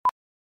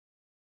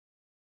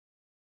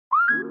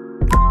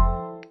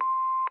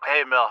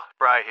Hey, Mel.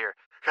 Bri here.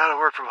 Gotta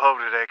work from home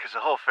today because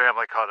the whole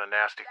family caught a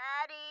nasty...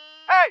 Daddy!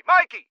 Hey,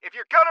 Mikey! If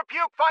you're gonna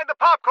puke, find the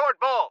popcorn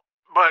bowl!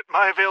 But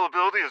my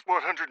availability is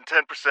 110%.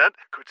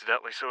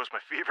 Coincidentally, so is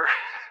my fever.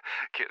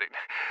 Kidding.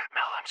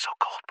 Mel, I'm so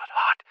cold but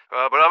hot.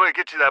 But I'm gonna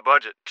get you that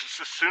budget just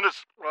as soon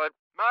as...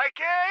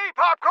 Mikey!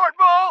 Popcorn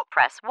bowl!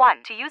 Press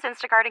 1 to use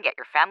Instacart and get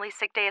your family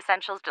sick day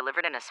essentials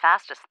delivered in as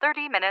fast as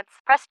 30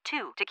 minutes. Press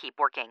 2 to keep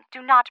working.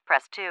 Do not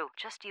press 2.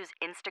 Just use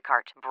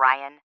Instacart,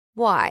 Brian.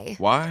 Why?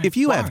 If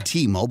you have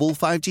T-Mobile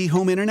 5G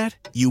home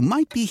internet, you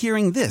might be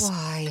hearing this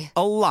Why?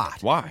 a lot.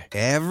 Why?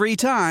 Every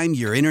time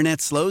your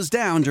internet slows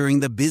down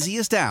during the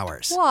busiest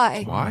hours.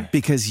 Why?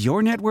 Because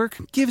your network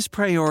gives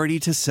priority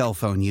to cell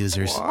phone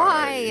users.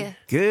 Why?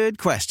 Good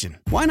question.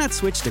 Why not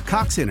switch to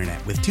Cox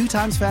Internet with 2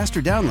 times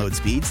faster download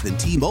speeds than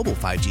T-Mobile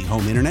 5G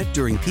home internet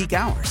during peak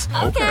hours?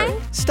 Okay.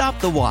 Stop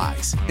the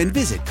whys and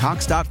visit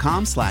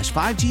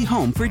cox.com/5G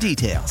home for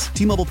details.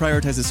 T-Mobile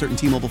prioritizes certain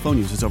T-Mobile phone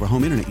users over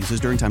home internet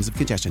users during times of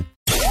congestion.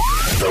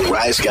 The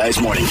Rise Guys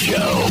Morning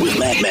Show with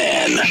Matt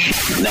Man, 9,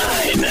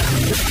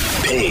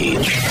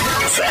 Paige,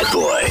 Fat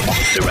Boy.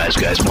 The Rise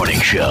Guys Morning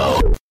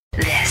Show.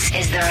 This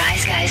is the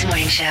Rise Guys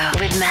Morning Show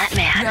with Matt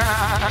Man, 9,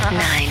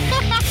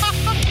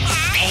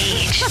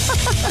 Paige,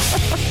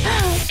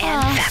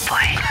 and Fat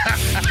Boy.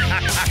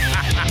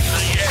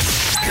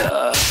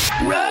 The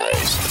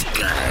Rise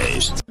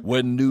Guys.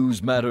 When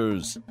news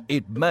matters,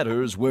 it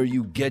matters where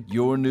you get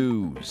your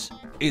news.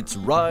 It's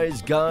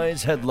Rise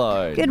Guys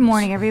Headlines. Good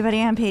morning,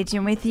 everybody. I'm Paige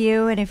and with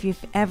you. And if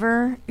you've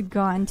ever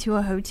gone to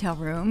a hotel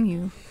room,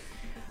 you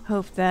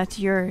hope that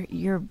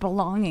your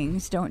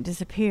belongings don't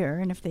disappear.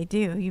 And if they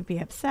do, you'd be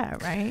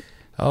upset, right?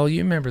 Oh,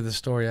 you remember the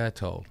story I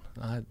told.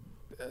 I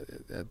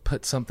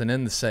put something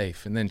in the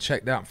safe and then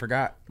checked out and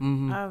forgot.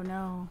 Mm-hmm. Oh,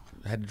 no.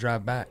 I had to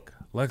drive back.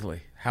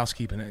 Luckily,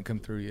 housekeeping hadn't come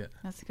through yet.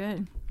 That's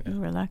good. Yeah. You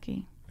were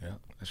lucky. Yeah,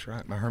 that's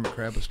right. My hermit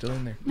crab was still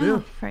in there. Oh,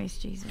 yeah. Praise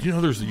Jesus. Do you know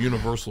there's a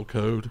universal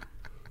code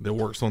that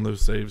works on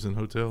those saves in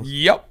hotels?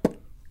 Yep.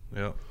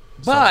 Yeah.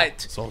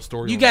 But saw a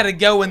story you got to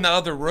go in the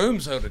other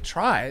rooms, though, to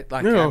try it.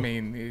 Like, yeah. I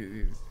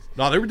mean...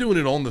 No, they were doing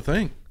it on the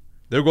thing.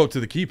 They would go up to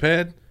the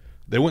keypad.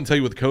 They wouldn't tell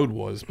you what the code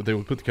was, but they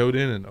would put the code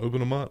in and open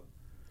them up.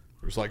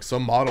 There's like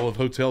some model of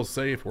hotel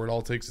safe where it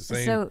all takes the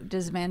same. So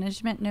does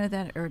management know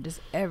that, or does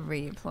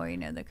every employee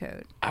know the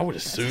code? I would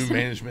assume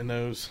management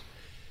knows.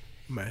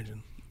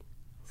 Imagine.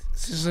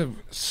 This is a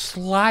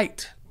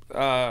slight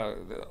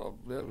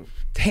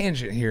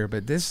tangent here,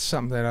 but this is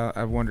something that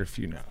I wonder if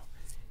you know.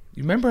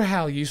 You remember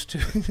how used to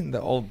in the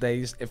old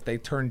days, if they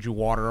turned your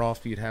water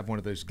off, you'd have one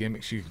of those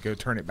gimmicks you could go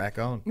turn it back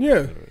on?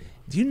 Yeah.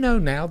 Do you know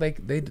now they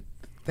do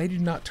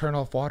not turn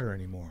off water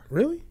anymore?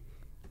 Really?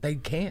 They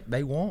can't.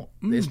 They won't.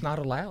 It's not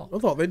allowed. I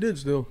thought they did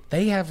still.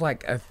 They have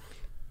like a...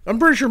 I'm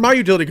pretty sure my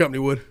utility company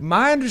would.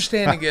 My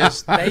understanding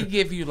is they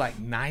give you like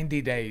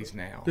 90 days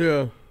now.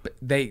 Yeah.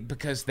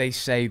 Because they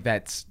say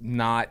that's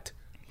not...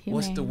 Humane.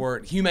 What's the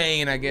word?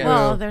 Humane, I guess.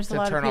 Well, there's a to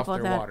lot turn of people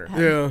off their that water.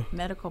 have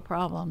medical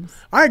problems.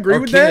 I agree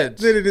with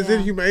kids. that it is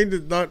inhumane to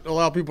not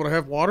allow people to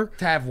have water.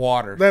 To have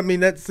water.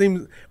 That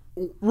seems...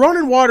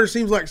 Running water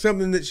seems like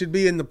something that should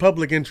be in the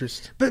public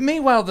interest. But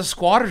meanwhile, the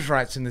squatters'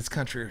 rights in this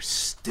country are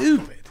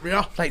stupid.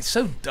 Yeah. Like,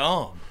 so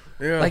dumb.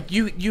 Yeah. Like,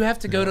 you have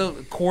to go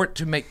to court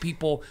to make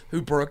people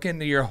who broke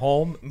into your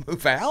home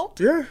move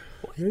out? Yeah.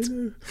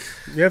 You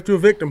have to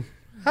evict them.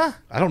 Huh.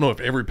 I don't know if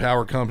every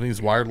power company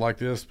is wired like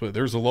this, but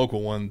there's a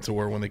local one to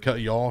where when they cut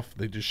you off,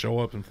 they just show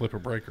up and flip a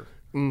breaker.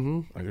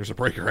 Mm-hmm. Like there's a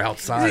breaker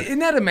outside. Isn't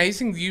that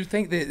amazing? You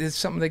think that it's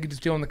something they could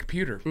just do on the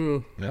computer?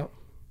 Mm. Yep.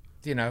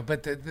 You know,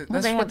 but that's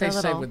they what they have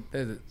say their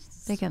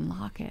with... They can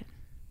lock it.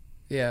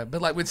 Yeah,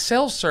 but like with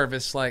cell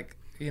service, like,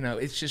 you know,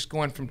 it's just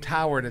going from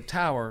tower to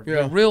tower.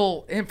 Yeah. The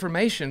real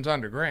information's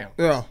underground.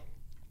 Yeah.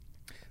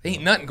 There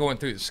ain't nothing going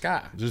through the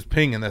sky. Just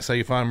pinging. That's how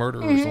you find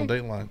murderers on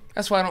Dateline.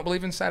 That's why I don't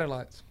believe in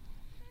satellites.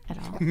 At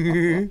all.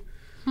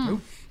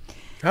 Nope.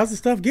 How's the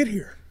stuff get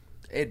here?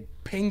 It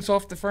pings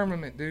off the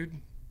firmament, dude.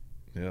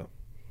 Yeah.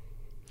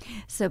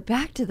 So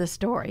back to the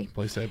story.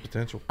 Place had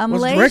potential. A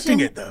What's Malaysian directing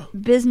it, though?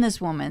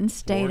 businesswoman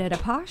stayed at a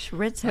posh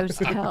Ritz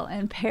hotel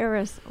in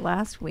Paris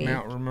last week,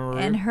 Mount Romeau.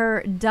 and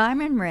her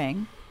diamond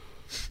ring,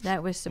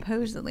 that was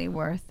supposedly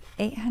worth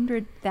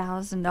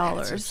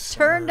 $800,000,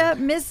 turned up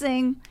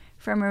missing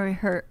from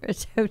her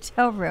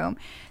hotel room.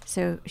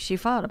 So she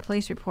filed a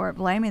police report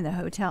blaming the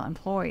hotel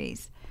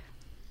employees.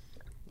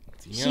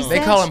 They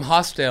call them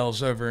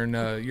hostels over in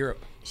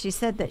Europe. She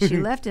said that she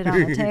left it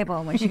on the table,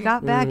 and when she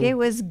got back, it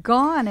was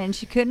gone, and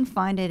she couldn't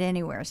find it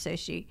anywhere. So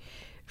she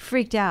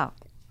freaked out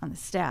on the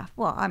staff.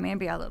 Well, I mean, I'd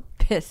be a little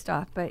pissed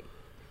off, but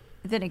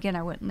then again,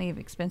 I wouldn't leave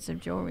expensive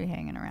jewelry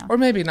hanging around. Or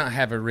maybe not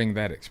have a ring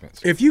that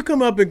expensive. If you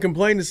come up and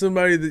complain to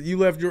somebody that you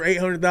left your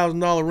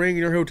 $800,000 ring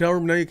in your hotel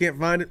room, now you can't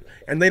find it,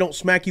 and they don't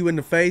smack you in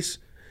the face,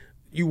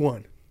 you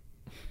won.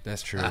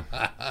 That's true.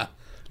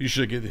 You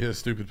should get his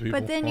stupid people.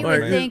 But then you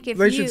would think if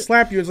they should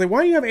slap you and say,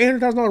 "Why do you have an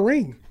 $800,000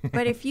 ring?"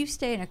 But if you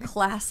stay in a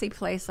classy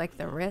place like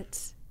the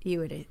Ritz, you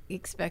would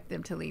expect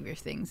them to leave your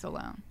things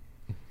alone.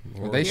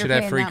 Well, they You're should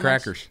have paying free that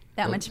crackers.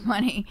 That much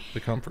money. The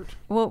comfort.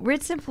 Well,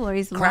 Ritz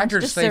employees launched a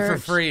Crackers stay for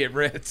search. free at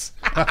Ritz.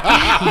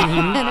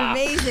 And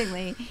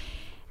amazingly,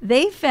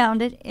 they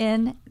found it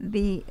in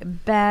the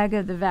bag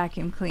of the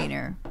vacuum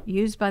cleaner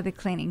used by the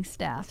cleaning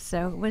staff.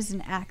 So it was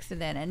an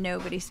accident, and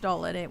nobody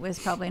stole it. It was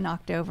probably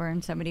knocked over,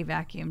 and somebody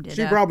vacuumed it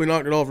She up. probably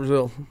knocked it off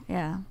herself.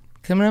 Yeah.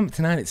 Coming up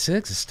tonight at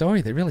 6, a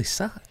story that really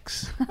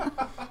sucks.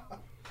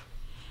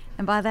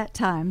 And by that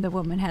time, the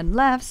woman had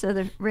left, so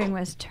the ring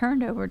was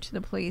turned over to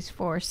the police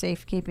for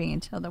safekeeping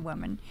until the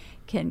woman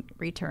can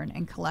return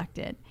and collect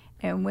it.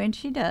 And when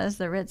she does,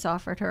 the Ritz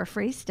offered her a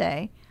free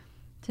stay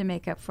to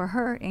make up for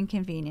her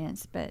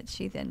inconvenience, but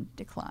she then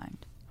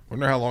declined.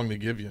 Wonder how long they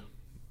give you.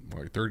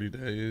 Like 30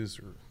 days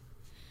or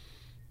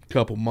a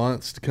couple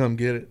months to come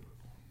get it.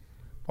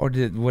 Or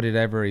would it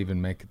ever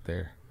even make it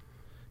there?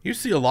 You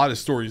see a lot of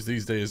stories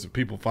these days of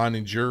people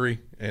finding jewelry,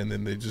 and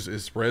then it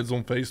spreads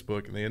on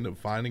Facebook, and they end up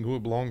finding who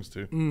it belongs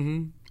to.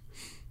 Mm-hmm.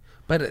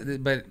 But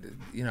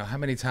you know, how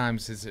many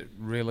times is it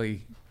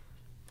really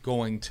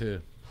going to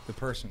the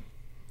person?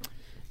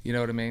 You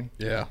know what I mean?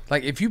 Yeah.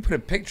 Like if you put a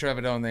picture of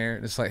it on there,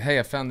 it's like, hey,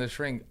 I found this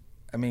ring.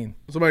 I mean,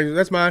 Somebody,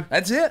 that's mine.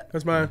 that's it.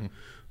 That's mine.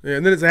 Mm-hmm. Yeah,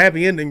 and then it's a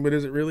happy ending, but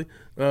is it really?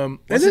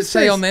 What's it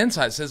say on the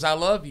inside? It says, I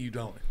love you,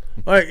 don't it?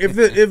 Like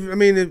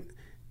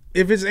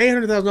if it's an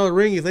 $800,000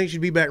 ring, you think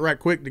she'd be back right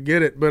quick to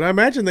get it. But I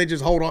imagine they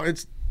just hold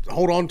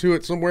on to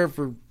it somewhere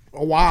for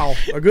a while,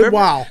 a good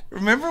while.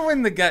 Remember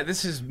when the guy?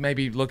 This is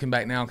maybe looking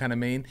back now, kind of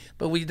mean,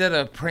 but we did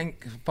a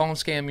prank phone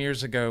scam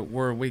years ago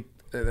where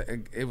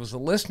it was a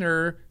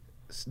listener's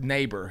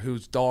neighbor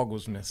whose dog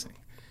was missing,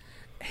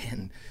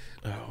 and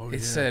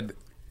it said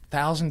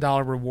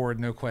 $1,000 reward,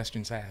 no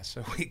questions asked.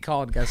 So we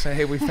called the guy, say,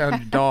 hey, we found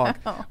your dog.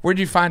 Where'd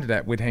you find it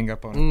at? We'd hang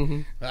up on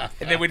him, and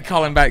then we'd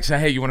call him back, say,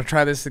 hey, you want to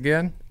try this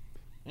again?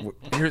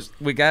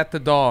 We got the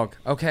dog.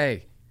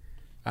 Okay.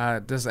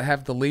 Does it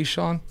have the leash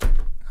on?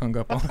 Hung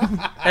up on him.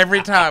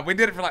 Every time. We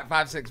did it for like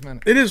 5-6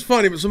 minutes. It is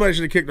funny, but somebody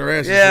should have kicked our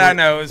asses. Yeah, I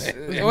know.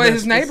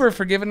 His neighbor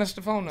for giving us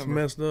the phone number.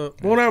 Messed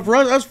up. Well, now for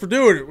us for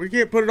doing it, we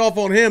can't put it off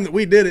on him that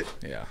we did it.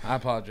 Yeah, I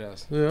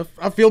apologize. Yeah,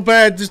 I feel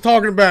bad just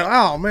talking about it.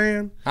 Oh,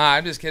 man.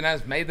 I'm just kidding. I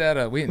just made that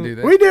up. We didn't do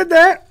that. We did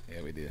that.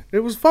 Yeah, we did. It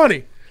was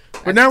funny.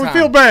 But That's now we time.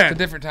 feel bad. It's a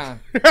different time.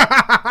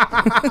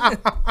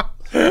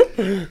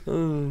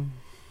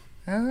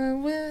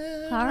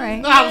 All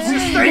right. I was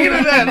just thinking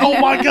of that. Oh,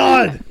 my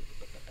God.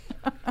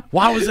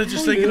 Why was I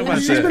just thinking about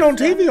She's that? been on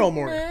TV all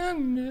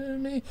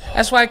morning.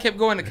 That's why I kept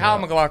going to Kyle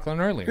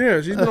McLaughlin earlier.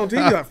 Yeah, she's been on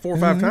TV like 4 or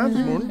 5 times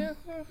this morning.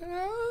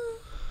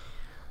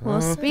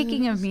 Well,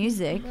 speaking of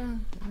music,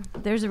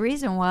 there's a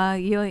reason why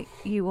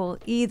you will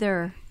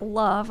either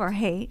love or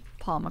hate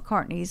Paul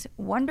McCartney's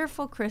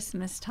Wonderful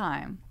Christmas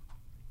Time.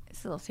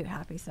 It's a little too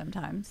happy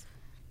sometimes.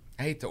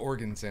 I hate the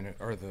organs in it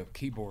or the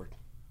keyboard.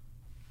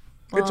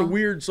 It's a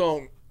weird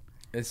song.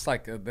 It's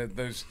like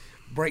those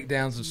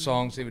breakdowns of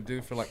songs they would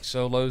do for like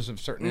solos of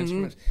certain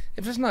instruments.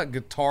 If it's not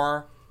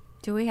guitar,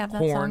 Do we have that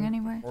horn, song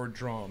anywhere? or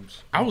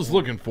drums. I was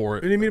looking for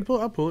it. You need me to pull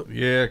it? I'll pull it.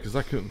 Yeah, because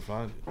I couldn't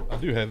find it. I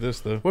do have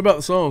this, though. What about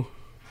the song?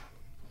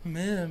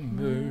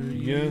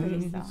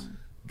 Pretty song.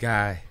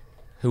 Guy,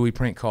 who we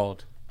prank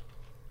called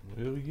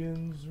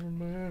Millions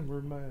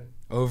remember my...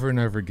 over and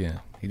over again.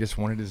 He just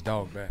wanted his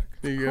dog back.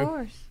 There you Of go.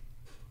 course.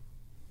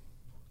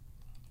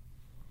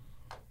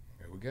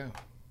 There we go.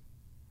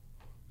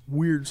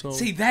 Weird song.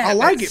 See that? I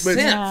like That's it,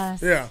 but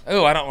Yes. yeah.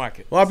 Oh, I don't like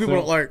it. A lot of people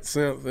don't like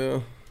synth.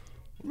 Yeah.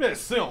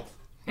 Miss Silk.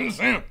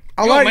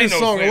 I like this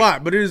song a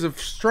lot, but it is a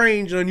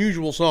strange,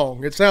 unusual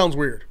song. It sounds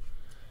weird.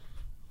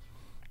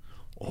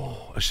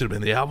 Oh, that should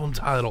have been the album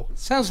title.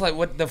 Sounds like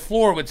what the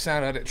floor would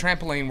sound at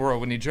Trampoline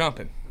World when you're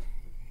jumping.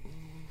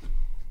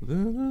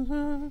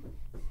 The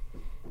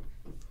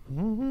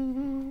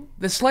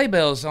sleigh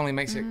bells only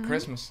makes it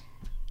Christmas.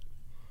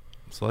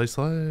 Sleigh,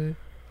 sleigh.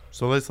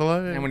 Sleigh,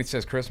 sleigh. And when he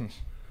says Christmas.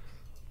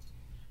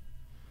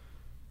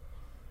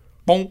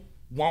 Boom,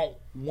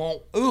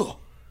 won't, ugh.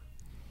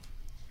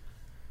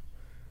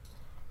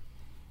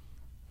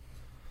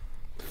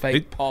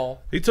 Fake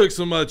Paul. He took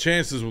some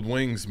chances with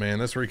Wings, man.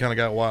 That's where he kind of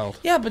got wild.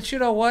 Yeah, but you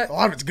know what? A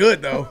lot of it's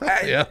good, though.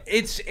 Yeah.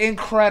 It's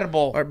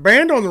incredible.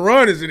 Band on the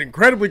Run is an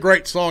incredibly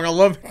great song. I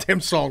love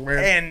Tim's song,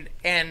 man.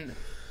 And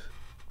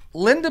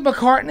Linda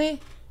McCartney,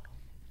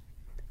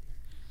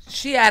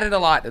 she added a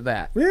lot to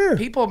that. Yeah.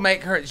 People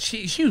make her,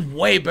 she was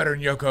way better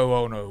than Yoko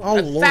Ono. Oh,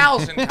 Lord.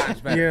 1,000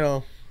 times better.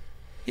 Yeah.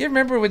 You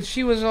remember when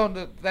she was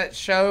on that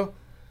show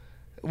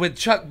with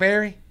Chuck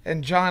Berry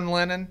and John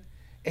Lennon?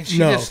 And she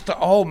No. just,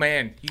 oh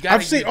man, you got.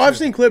 I've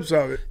seen clips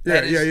of it. Yeah,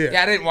 That is- yeah.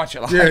 Yeah, I didn't watch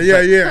it live.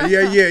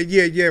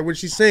 Yeah. When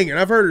she's singing,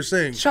 I've heard her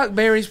sing. Chuck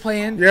Berry's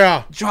playing.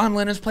 Yeah. John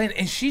Lennon's playing,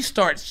 and she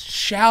starts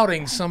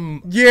shouting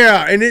some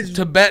Yeah, and it's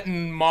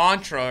Tibetan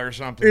mantra or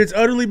something. it's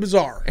utterly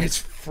bizarre. It's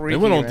freaky.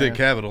 They went on man. Dick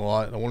Cavett a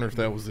lot. I wonder if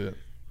that was it.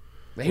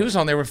 He was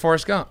on there with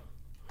Forrest Gump.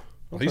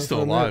 He's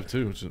still alive,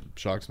 too, which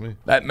shocks me.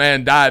 That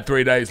man died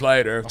 3 days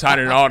later,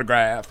 signing an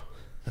autograph.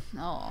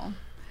 Oh.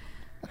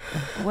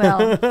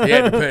 Well, He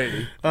had to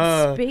pay.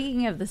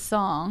 speaking of the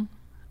song,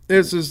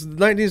 This is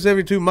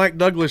 1972 Mike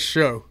Douglas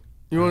show.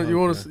 You want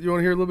to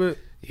hear a little bit?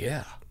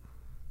 Yeah.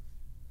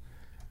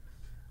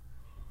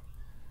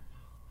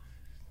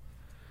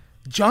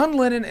 John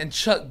Lennon and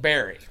Chuck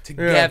Berry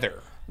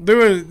together.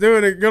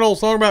 Doing a good old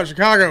song about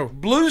Chicago.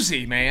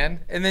 Bluesy,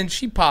 man. And then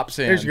she pops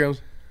in. Here she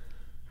goes.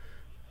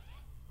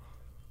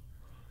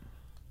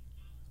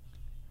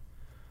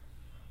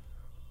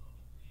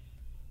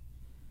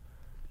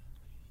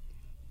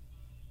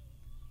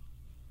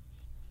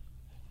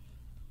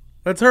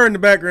 That's her in the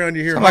background.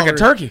 You hear Sound like a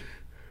turkey.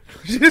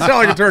 She does sound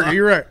like a turkey.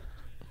 You're right.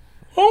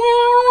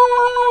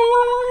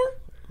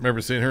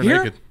 Remember seeing her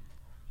Here? naked?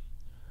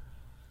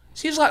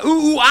 She's like,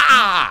 ooh,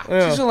 ah.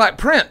 Yeah. She's like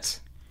Prince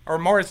or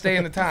Morris Day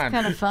in the Time.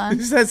 Kind of fun.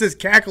 She has this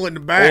cackle in the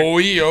back. Oh,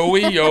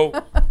 yo.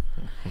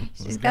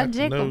 She's got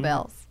jingle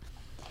bells.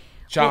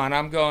 John,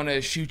 I'm going to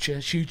shoot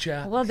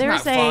ya. Well, It's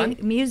there's not a fun.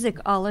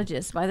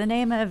 musicologist by the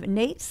name of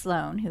Nate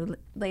Sloan who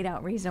laid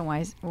out reason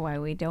why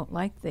we don't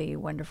like the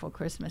Wonderful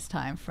Christmas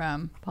Time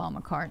from Paul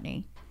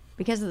McCartney.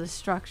 Because of the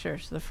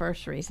structures, the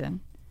first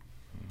reason.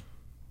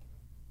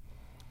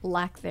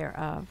 Lack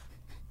thereof.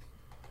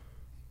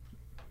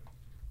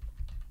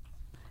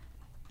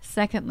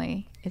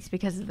 Secondly, it's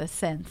because of the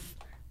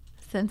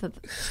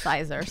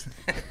synthesizers.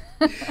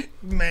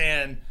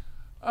 Man.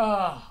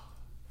 Oh.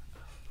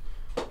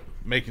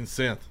 Making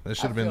synth. That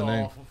should have been the I feel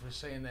name. awful for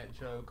saying that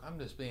joke. I'm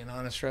just being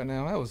honest right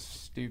now. That was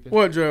stupid.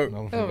 What joke?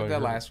 No, Oh,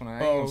 that last one. I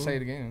ain't going to say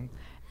it again.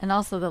 And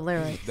also the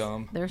lyrics.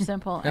 Dumb. They're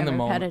simple In and the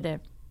moment. repetitive.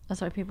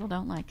 That's why people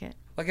don't like it.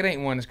 Like, it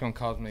ain't one that's going to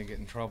cause me to get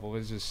in trouble.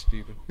 It's just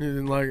stupid. You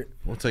didn't like it.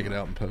 We'll take it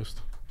out and post.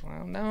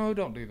 Well, no,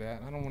 don't do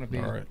that. I don't want to be.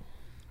 All right.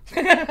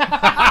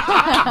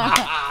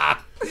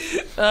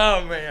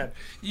 Oh, man.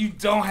 You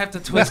don't have to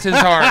twist his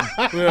arm.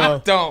 Yeah.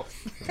 Don't.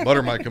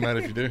 Butter might come out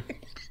if you do.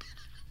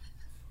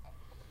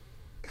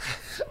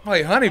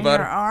 Hey, honey And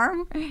butter. your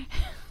arm?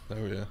 Oh,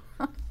 yeah.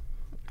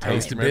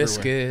 Taste the From everywhere.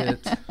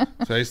 biscuit.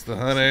 Taste the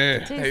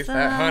honey. Taste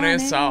that honey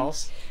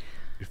sauce.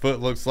 Your foot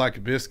looks like a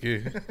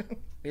biscuit.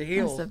 It That's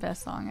heals. the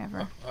best song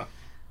ever.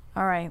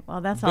 All right.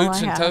 Well, that's all I Boots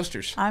and have.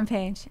 Toasters. I'm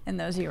Paige, and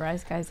those are your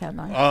Rise Guys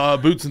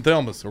headlines. Boots and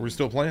Thelmas. Are we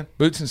still playing?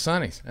 Boots and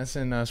Sunnies. That's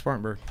in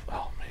Spartanburg.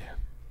 Oh, man.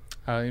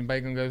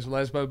 Anybody going to go to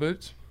Lesbo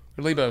Boots?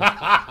 Or Lebo?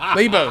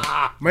 Lebo.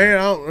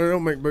 Man, they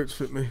don't make boots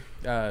fit me.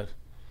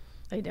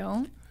 They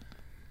don't?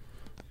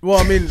 Well,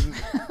 I mean,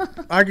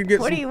 I could get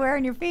What some, do you wear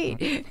on your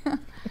feet?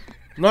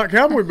 not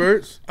cowboy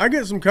boots. I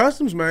get some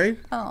customs made.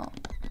 Oh.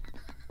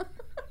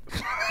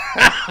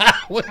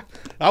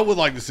 I would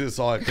like to see us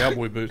all have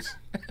cowboy boots.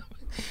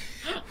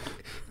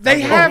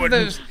 They have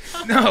those.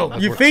 No.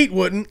 Your feet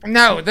wouldn't.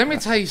 No, let me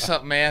tell you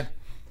something, man.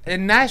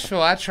 In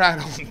Nashville, I tried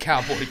on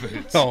cowboy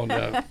boots. Oh,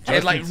 no.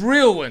 And like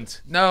real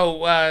ones.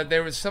 No,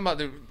 there was some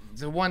other,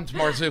 the ones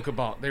Marzuka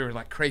bought. They were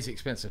like crazy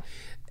expensive.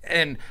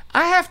 And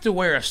I have to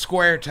wear a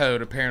square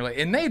toed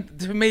apparently. And they,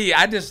 to me,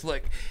 I just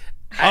look.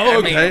 Oh,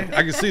 I mean, okay.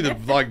 I can see the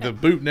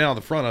boot now,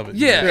 the front of it.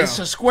 yeah, it's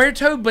a square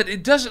toed, but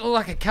it doesn't look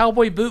like a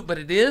cowboy boot, but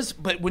it is.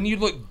 But when you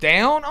look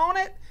down on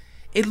it,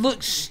 it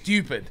looks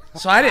stupid.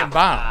 So I didn't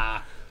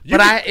buy them.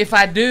 But if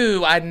I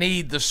do, I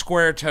need the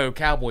square toe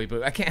cowboy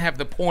boot. I can't have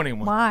the pointy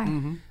one.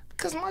 Why?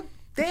 Because my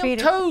damn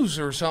Feet are- toes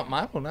or something.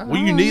 I don't know. Well,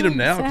 you need them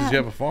now because sad. you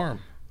have a farm.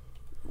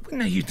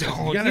 No, you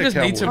don't. You, got a just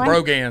need some cowboy.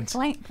 brogans.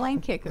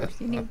 Plain kickers.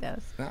 You need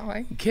those. No, I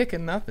ain't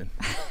kicking nothing.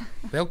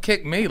 They'll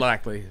kick me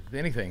likely if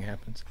anything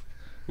happens.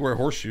 You wear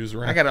horseshoes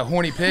around. I got a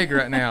horny pig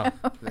right now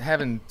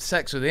having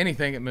sex with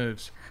anything that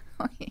moves.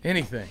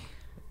 Anything.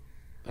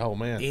 Oh,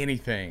 man.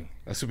 Anything.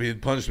 That's going to be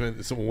a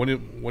punishment. So one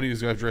of you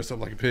is going to dress up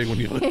like a pig when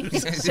you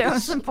lose. Show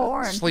some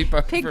porn. Sleep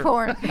over. Pig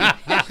porn. You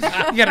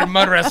got to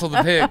mud wrestle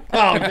the pig.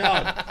 Oh,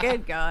 God.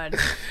 Good God.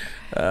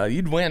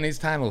 You'd win these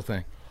tiny little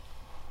thing.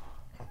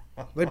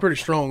 They're pretty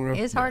strong, though.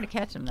 It's hard to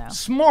catch them, though.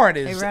 Smart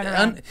is They run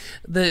around.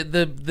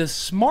 the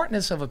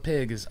smartness of a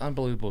pig is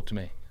unbelievable to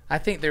me. I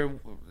think they're.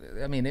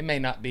 I mean, it may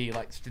not be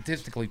like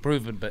statistically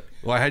proven, but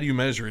Well, how do you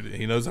measure it?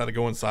 He knows how to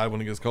go inside when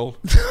it gets cold.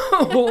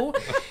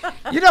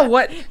 you know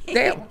what?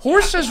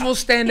 Horses will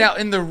stand out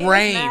in the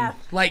rain.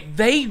 math. Like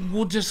they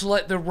will just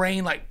let the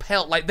rain like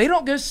pelt. Like they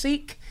don't go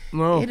seek.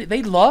 No.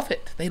 They love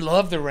it. They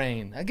love the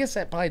rain. I guess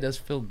that probably does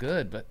feel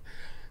good, but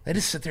they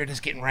just sit there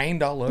just getting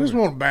rained all over. Just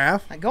want a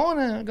bath. Like, go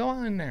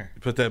on in there.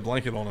 Put that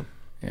blanket on him.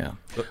 Yeah.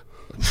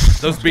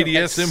 Those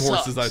BDSM That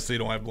horses I sucks. see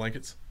don't have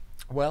blankets.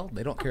 Well,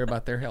 they don't care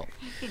about their health.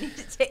 You need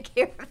to take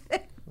care of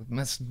it.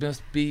 Must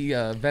be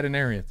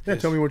veterinarians. Yeah,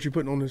 tell me what you're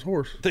putting on this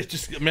horse. They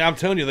just, I mean, I'm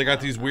telling you, they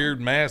got these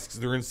weird masks.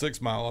 They're in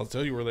 6 Mile. I'll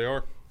tell you where they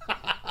are.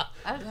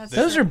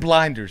 Those are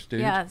blinders, dude.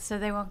 Yeah, so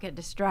they won't get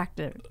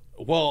distracted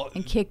Well,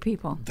 and kick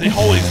people. they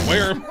always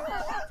wear them.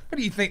 What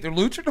do you think? They're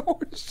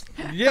luchadors?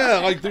 Yeah,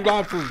 like they're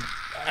not for.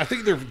 I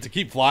think they're to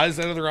keep flies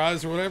out of their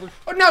eyes or whatever.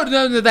 Oh,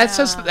 no. That's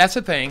a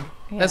thing.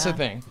 That's a Yeah.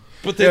 thing.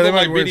 But they Yeah, look they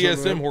like might wear something,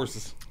 BDSM right?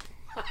 horses.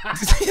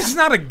 It's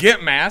not a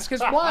gimp mask.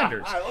 It's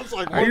blinders. It looks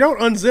like You don't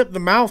unzip the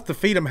mouth to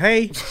feed them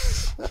hay.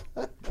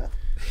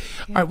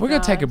 All right, we're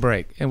going to take a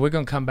break, and we're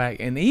going to come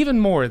back, and even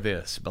more of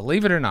this,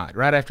 believe it or not,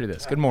 right after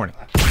this. Good morning.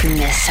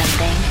 Miss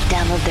something?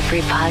 Download the free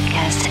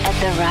podcast at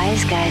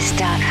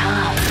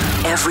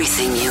theriseguys.com.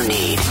 Everything you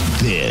need.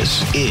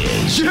 This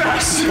is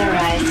The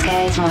Rise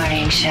Guys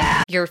Morning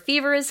Show. Your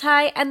fever is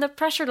high and the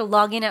pressure to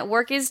log in at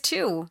work is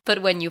too.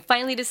 But when you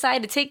finally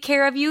decide to take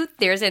care of you,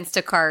 there's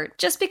Instacart.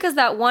 Just because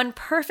that one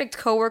perfect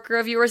coworker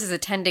of yours is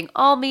attending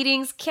all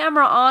meetings,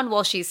 camera on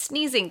while she's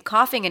sneezing,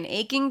 coughing, and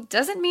aching,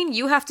 doesn't mean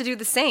you have to do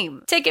the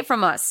same. Take it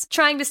from us.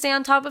 Trying to stay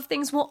on top of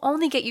things will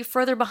only get you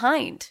further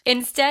behind.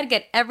 Instead,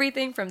 get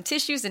everything from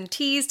tissues and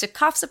teas to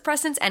cough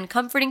suppressants and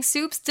comforting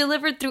soups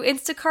delivered through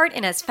Instacart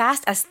in as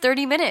fast as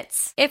 30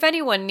 minutes. If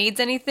anyone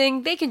needs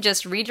anything, they can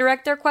just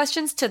redirect their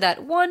questions to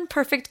that one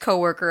perfect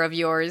coworker of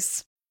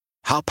yours.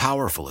 How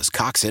powerful is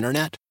Cox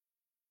Internet?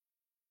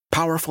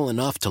 Powerful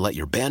enough to let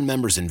your band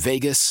members in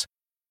Vegas,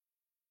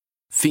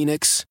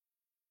 Phoenix,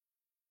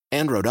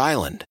 and Rhode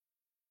Island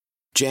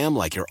jam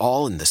like you're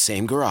all in the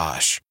same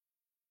garage.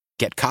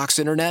 Get Cox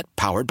Internet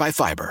powered by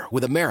fiber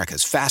with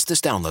America's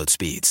fastest download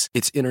speeds.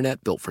 It's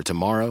internet built for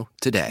tomorrow,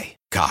 today.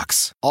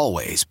 Cox,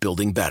 always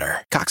building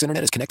better. Cox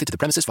Internet is connected to the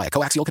premises via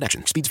coaxial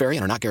connection. Speeds vary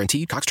and are not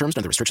guaranteed. Cox terms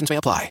and other restrictions may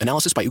apply.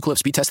 Analysis by Ookla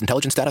Speed Test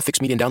Intelligence Data.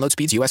 Fixed median download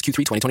speeds. US Q3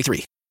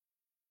 2023.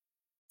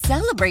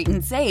 Celebrate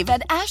and save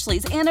at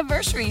Ashley's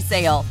Anniversary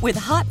Sale. With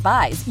Hot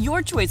Buys,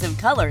 your choice of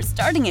colors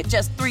starting at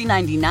just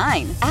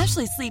 $3.99.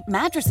 Ashley Sleep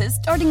mattresses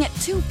starting at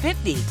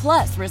 $2.50.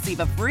 Plus, receive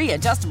a free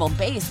adjustable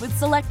base with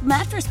select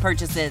mattress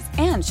purchases.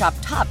 And shop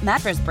top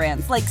mattress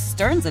brands like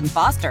Stearns &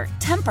 Foster,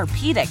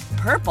 Tempur-Pedic,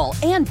 Purple,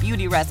 and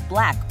Beautyrest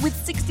Black with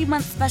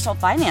 60-month special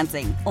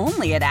financing.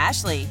 Only at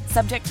Ashley.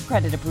 Subject to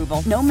credit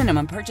approval. No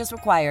minimum purchase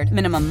required.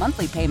 Minimum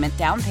monthly payment,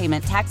 down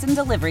payment, tax, and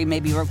delivery may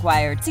be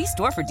required. See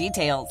store for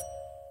details.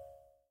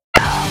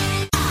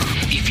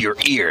 If your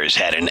ears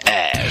had an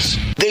ass,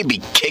 they'd be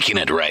kicking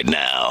it right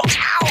now.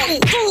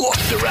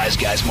 The Rise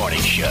Guys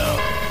Morning Show.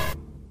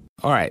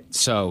 All right,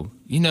 so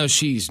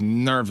she's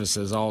nervous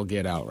as all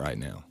get out right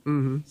now.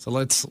 Mm-hmm. So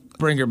let's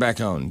bring her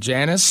back on.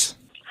 Janice?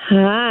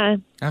 Hi.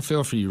 I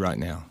feel for you right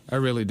now. I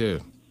really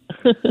do.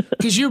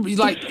 Because you're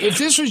like, if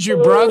this was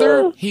your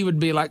brother, he would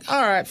be like,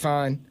 all right,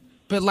 fine.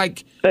 But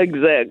like...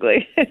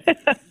 Exactly.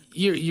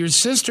 Your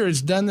sister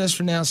has done this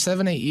for now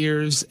 7-8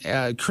 years.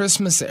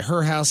 Christmas at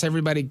her house,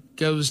 everybody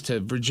goes to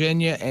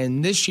Virginia.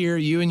 And this year,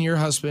 you and your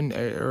husband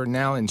are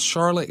now in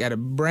Charlotte, got a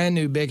brand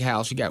new big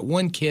house. You got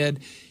one kid.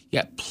 You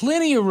got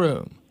plenty of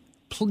room.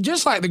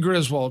 Just like the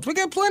Griswolds, we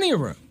got plenty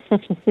of room.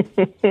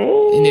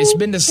 And it's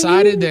been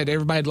decided that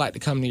everybody'd like to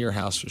come to your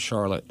house for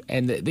Charlotte.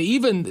 And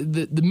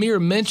the mere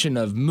mention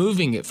of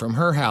moving it from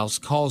her house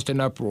caused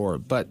an uproar.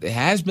 But it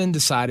has been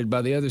decided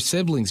by the other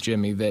siblings,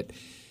 Jimmy, that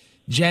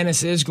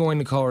Janice is going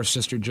to call her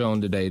sister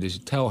Joan today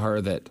to tell her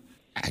that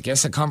I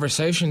guess a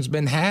conversation's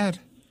been had.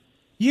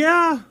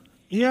 Yeah.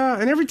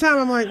 And every time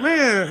I'm like,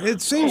 man,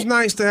 it seems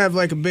nice to have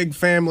like a big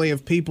family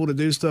of people to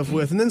do stuff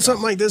with. And then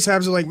something like this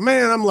happens, I'm like,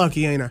 man, I'm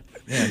lucky, ain't I?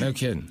 Yeah, no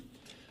kidding.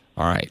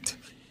 All right.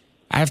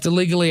 I have to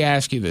legally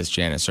ask you this,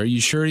 Janice. Are you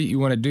sure that you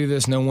want to do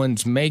this? No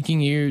one's making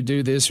you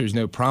do this. There's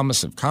no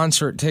promise of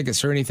concert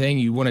tickets or anything.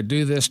 You want to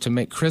do this to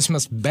make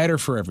Christmas better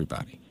for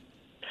everybody.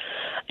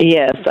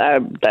 Yes,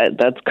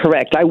 that's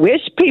correct. I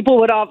wish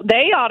people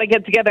they ought to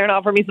get together and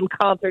offer me some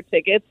concert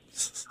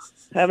tickets.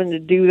 Having to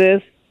do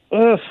this.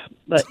 Ugh.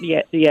 But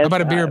yes. How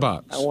about a beer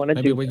box? I want to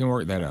Maybe we can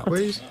work that out.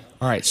 Please?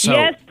 All right. So,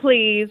 yes,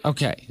 please.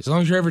 Okay, as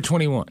long as you're over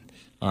 21.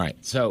 All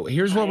right, so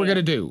here's what we're going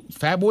to do.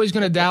 Fat Boy's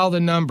going to dial the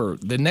number.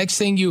 The next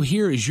thing you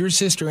hear is your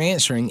sister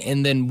answering,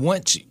 and then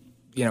once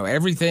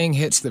everything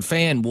hits the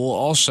fan, we'll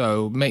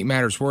also make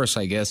matters worse,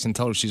 I guess, and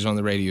tell her she's on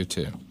the radio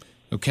too.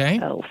 Okay?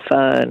 Oh,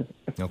 fun.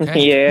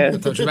 Okay. Yeah. I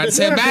thought you were about to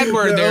say a bad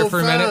word there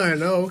for a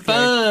minute. Okay.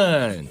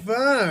 Fun.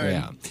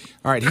 Yeah.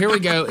 All right, here we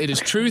go. It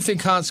is Truth and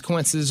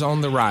Consequences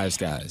on the Rise,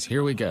 guys.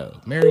 Here we go.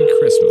 Merry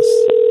Christmas.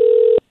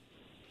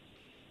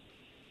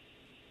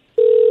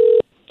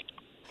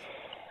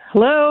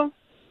 Hello.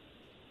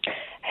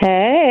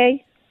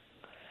 Hey.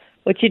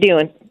 What you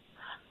doing?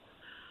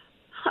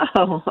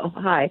 Oh,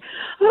 hi.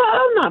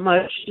 Oh, not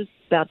much. Just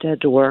about to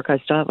head to work. I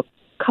still have a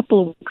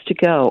couple of weeks to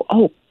go.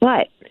 Oh,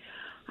 but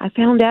I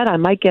found out I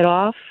might get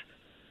off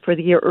for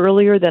the year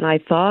earlier than I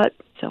thought,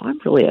 so I'm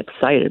really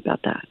excited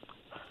about that.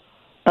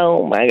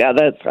 Oh, my God.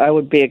 I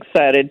would be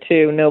excited,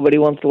 too. Nobody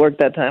wants to work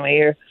that time of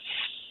year.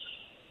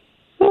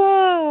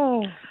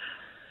 Oh.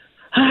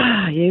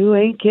 You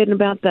ain't kidding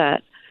about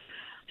that,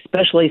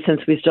 especially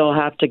since we still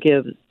have to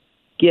give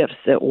gifts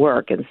at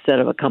work instead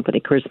of a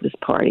company Christmas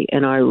party,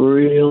 and I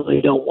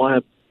really don't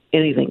want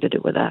anything to do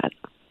with that.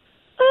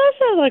 That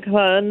sounds like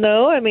fun,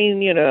 though. I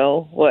mean,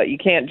 you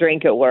can't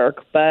drink at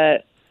work,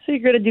 but so you're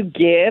going to do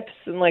gifts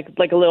and like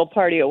a little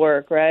party at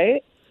work,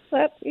 right?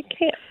 You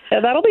can't.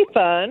 That'll be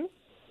fun.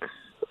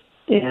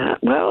 Yeah,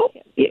 well,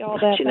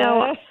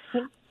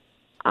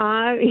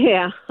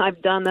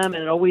 I've done them,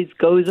 and it always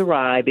goes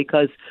awry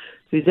because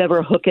who's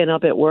ever hooking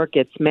up at work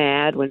gets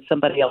mad when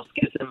somebody else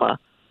gives them a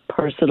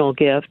personal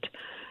gift,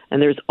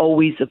 and there's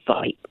always a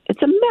fight.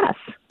 It's a mess.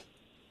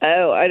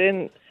 Oh, I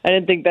didn't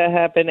think that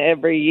happened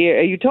every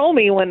year. You told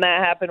me when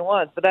that happened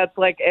once, but that's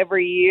like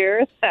every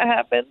year that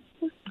happens.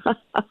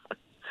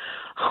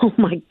 Oh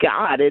my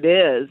God, it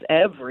is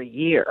every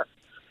year.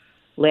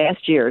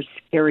 Last year,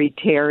 Scary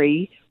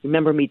Terry.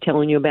 Remember me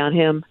telling you about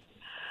him?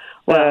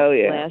 Well,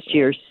 yeah. Last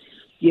year,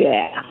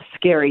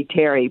 Scary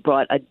Terry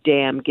brought a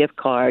damn gift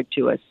card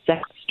to a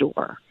sex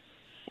store,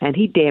 and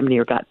he damn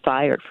near got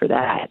fired for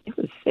that. It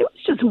was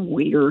just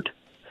weird.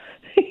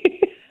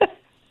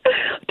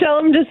 Tell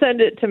him to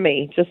send it to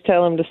me. Just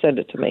tell him to send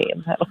it to me.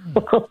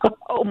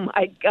 Oh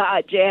my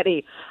God,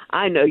 Jenny,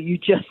 I know you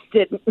just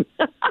didn't.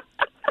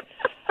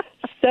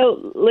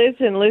 So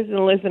listen.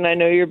 I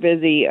know you're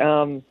busy.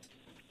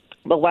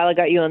 But while I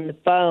got you on the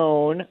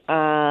phone,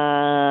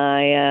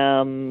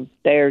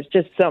 there's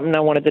just something I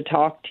wanted to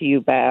talk to you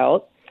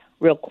about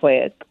real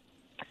quick.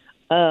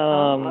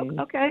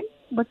 Okay,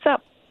 what's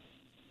up?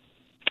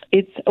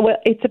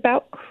 It's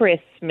about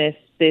Christmas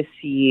this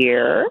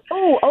year.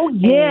 Oh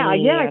yeah.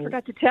 I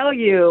forgot to tell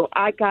you,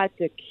 I got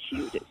the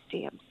cutest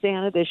damn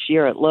Santa this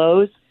year at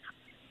Lowe's.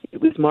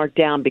 It was marked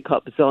down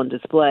because it was on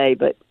display,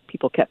 but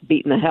people kept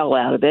beating the hell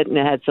out of it, and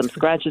it had some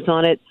scratches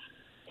on it.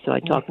 So I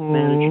talked the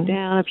manager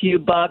down a few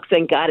bucks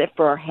and got it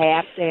for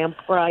half damn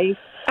price.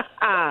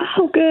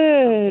 Oh, good.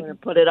 I'm going to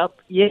put it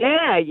up.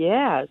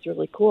 Yeah, it's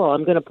really cool.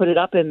 I'm going to put it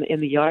up in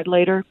the yard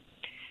later.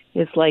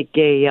 It's like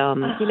a,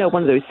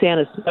 one of those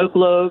Santa snow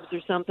globes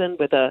or something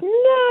with a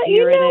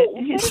deer in it.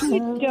 It's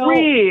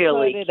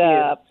really put it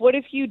up? What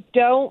if you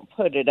don't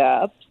put it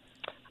up?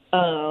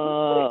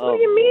 What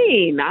do you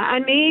mean? I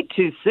need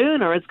to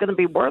soon, or it's going to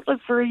be worthless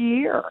for a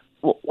year.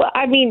 Well,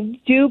 I mean,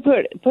 do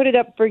put it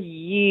up for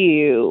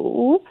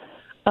you.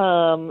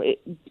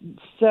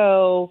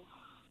 So,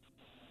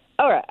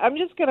 all right, I'm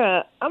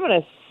gonna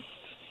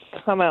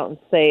come out and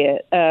say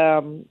it.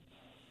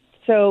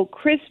 So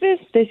Christmas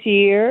this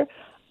year,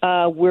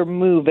 we're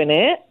moving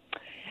it,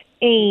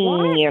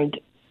 and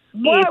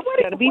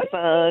it's gonna be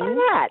fun.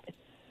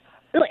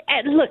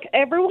 Look,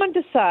 everyone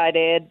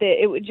decided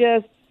that it would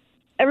just.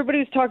 Everybody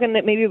was talking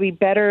that maybe it would be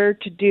better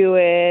to do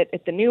it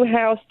at the new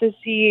house this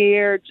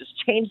year, just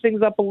change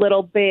things up a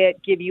little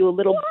bit, give you a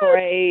little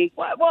break.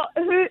 Well,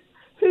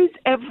 who's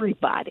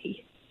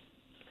everybody?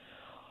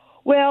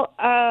 Well,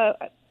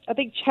 I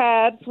think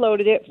Chad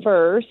floated it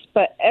first,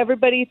 but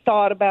everybody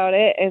thought about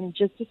it and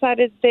just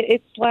decided that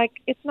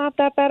it's not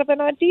that bad of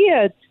an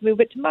idea to move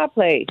it to my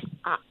place.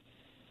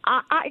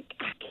 I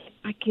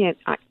can't.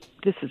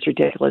 This is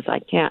ridiculous. I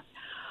can't.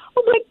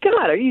 Oh, my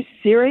God. Are you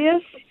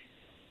serious?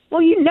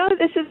 Well, you know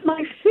this is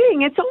my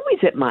thing. It's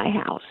always at my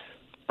house.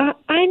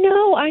 I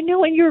know,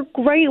 and you're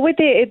great with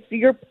it.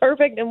 You're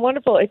perfect and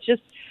wonderful. It's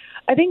just,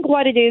 I think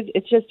what it is,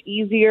 it's just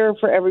easier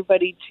for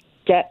everybody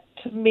to get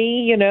to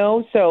me,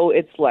 so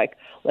it's like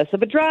less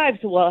of a drive,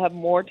 so we'll have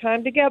more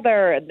time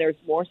together, and there's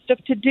more stuff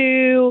to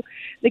do.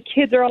 The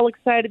kids are all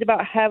excited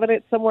about having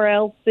it somewhere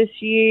else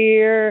this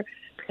year,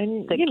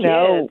 and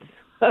kids.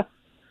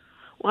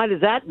 Why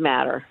does that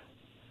matter?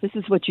 This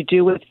is what you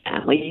do with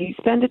family. You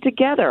spend it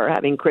together,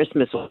 having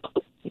Christmas.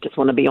 You just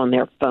want to be on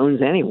their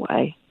phones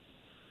anyway.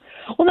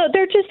 Well, no,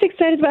 they're just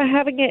excited about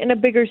having it in a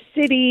bigger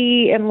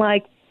city, and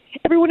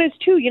everyone is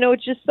too.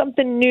 It's just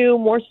something new,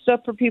 more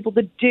stuff for people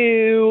to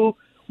do,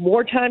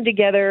 more time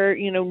together.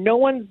 No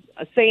one's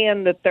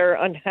saying that they're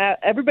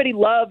unhappy. Everybody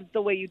loves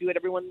the way you do it.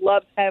 Everyone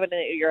loves having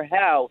it at your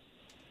house.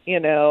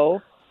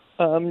 No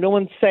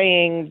one's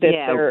saying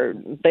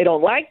that they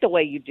don't like the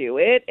way you do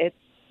it. It's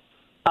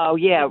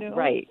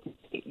right.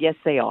 Yes,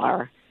 they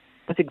are.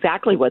 That's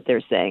exactly what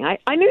they're saying.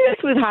 I knew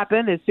this would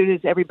happen as soon as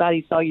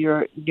everybody saw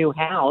your new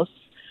house,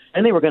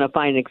 and they were going to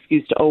find an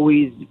excuse to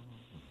always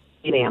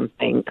damn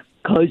thing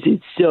because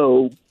it's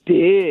so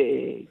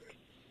big.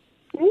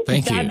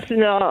 Thank you. That's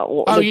not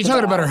what you're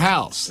talking about her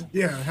house.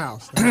 Yeah,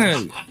 house.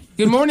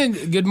 Good morning,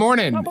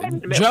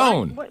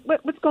 Joan.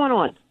 What's going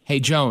on? Hey,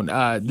 Joan,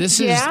 this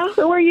is... Yeah?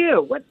 Who are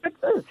you? What's this?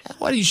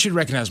 Well, you should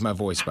recognize my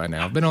voice by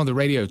now. I've been on the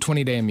radio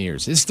 20 damn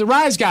years. It's the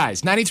Rise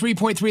Guys,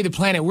 93.3 The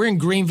Planet. We're in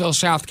Greenville,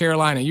 South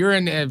Carolina. You're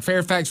in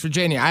Fairfax,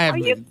 Virginia. Are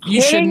you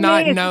you should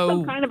not me? know... Is this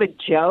some kind of a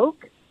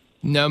joke?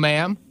 No,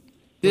 ma'am.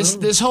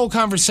 This whole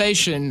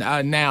conversation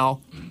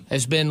now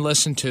has been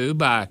listened to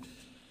by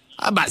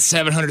about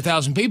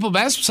 700,000 people,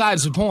 but that's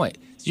besides the point.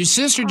 Your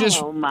sister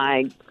just... Oh,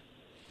 my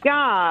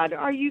God.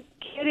 Are you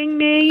kidding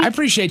me? I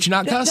appreciate you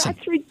not cussing.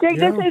 That's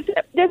ridiculous.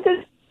 Yeah. This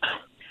is...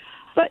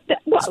 But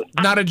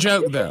not a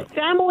joke, though.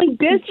 Family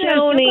business.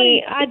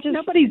 Joni,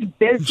 nobody's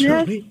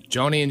business.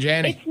 Joni and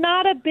Janny. It's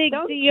not a big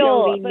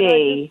deal, but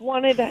I just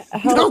wanted to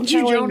help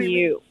telling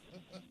you.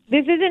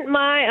 This isn't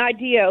my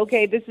idea,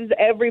 okay? This is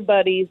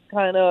everybody's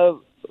kind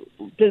of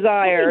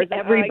desire.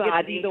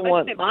 Everybody.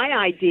 That's my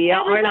idea.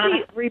 Aren't I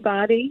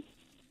everybody?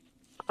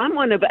 I'm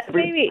one of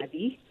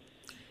everybody.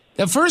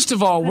 Now, first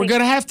of all, we're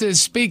going to have to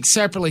speak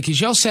separately because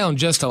y'all sound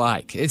just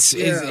alike.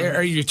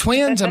 Are you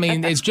twins? I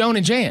mean, it's Joan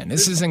and Jan.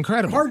 This is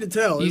incredible. Hard to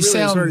tell. You really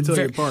sound hard to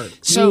tell you apart.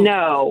 So,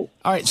 no.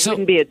 All right, so I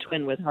wouldn't be a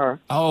twin with her.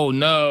 Oh,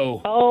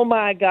 no. Oh,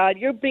 my God.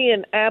 You're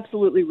being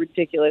absolutely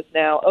ridiculous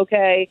now,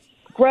 okay?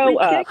 Grow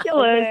up.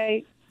 Ridiculous.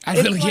 Okay? I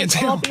really it's can't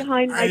like tell. all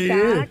behind my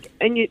back,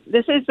 and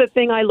this is the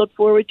thing I look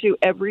forward to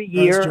every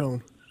year.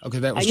 Okay,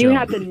 that was And you Joan.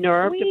 have the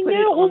nerve to We put it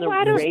know. on the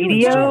Why don't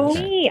radio.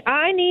 you me?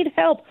 I need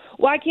help.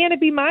 Why can't it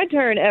be my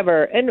turn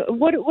ever? And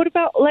what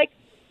about like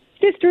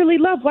sisterly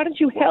love? Why don't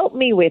you help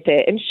me with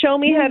it and show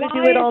me how to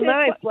do it all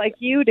nice like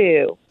you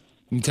do?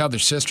 You can tell they're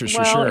sisters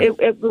for Well, sure.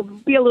 it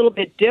would be a little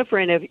bit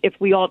different if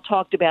we all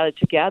talked about it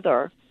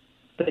together.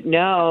 But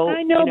no.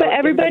 I know, you but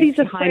everybody's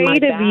behind my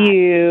afraid of back.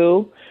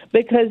 you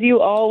because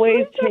you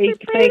always take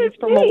things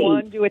from a me?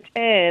 1 to a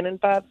 10 in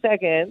 5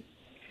 seconds.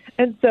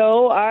 And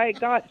so I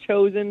got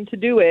chosen to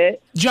do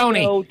it.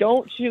 Joni. So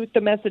don't shoot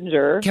the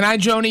messenger. Can I,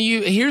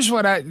 Joni,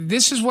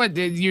 this is what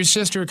your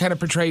sister kind of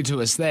portrayed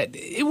to us, that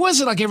it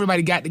wasn't like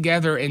everybody got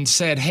together and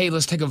said, hey,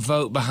 let's take a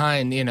vote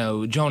behind,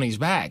 Joni's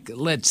back.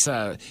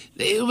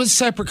 It was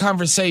separate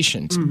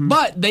conversations. Mm-hmm.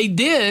 But they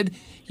did,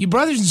 you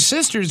brothers and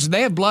sisters,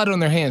 they have blood on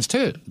their hands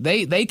too.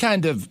 They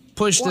kind of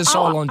pushed this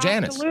all on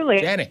Janice.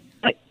 Absolutely. Janet.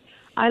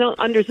 I don't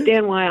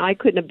understand why I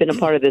couldn't have been a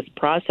part of this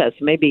process.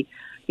 Maybe,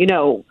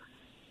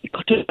 we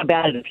talked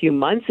about it a few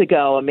months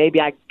ago, and maybe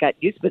I got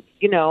used. But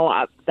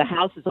the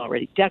house is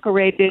already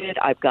decorated.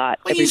 I've got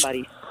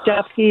everybody's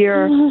stuff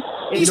here.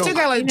 You still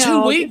got like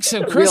 2 weeks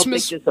of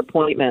Christmas. Real big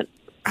disappointment.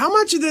 How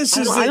much of this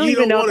is I that don't you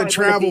even don't know want if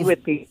to I wanna be travel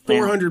with people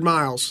now. 400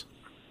 miles?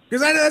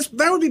 Because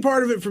that would be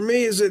part of it for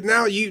me. Is that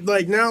now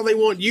now they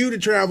want you to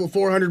travel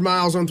 400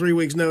 miles on 3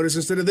 weeks' notice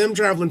instead of them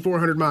traveling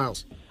 400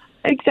 miles.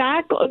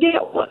 Exactly.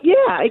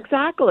 Yeah,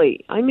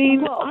 exactly. I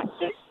mean,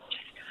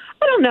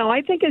 I don't know.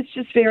 I think it's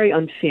just very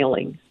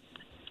unfeeling.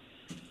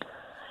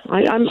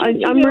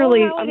 I'm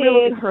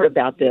really hurt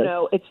about this.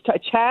 It's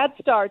Chad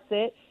starts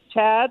it.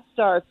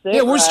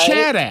 Yeah, where's right?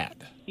 Chad at?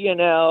 You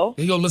go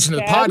listen to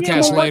the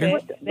podcast later.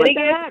 Then he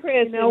gets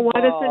Chris.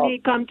 Why doesn't he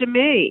come to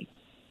me?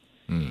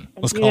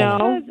 Let's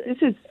call him. This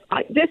is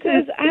I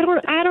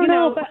don't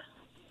know. But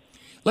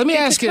Let me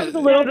ask you. a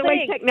little the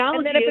way technology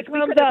and then if is, it we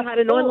comes could have up, had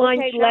an online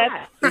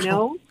let's-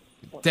 chat.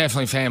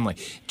 Definitely family.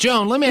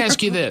 Joan, let me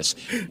ask you this.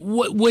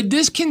 Would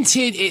this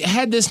continue,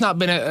 had this not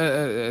been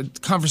a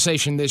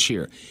conversation this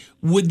year,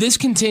 would this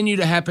continue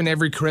to happen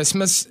every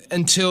Christmas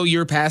until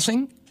your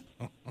passing?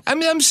 I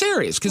mean, I'm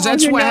serious, because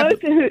that's what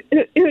happened.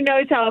 Who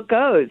knows how it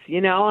goes?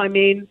 I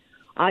mean,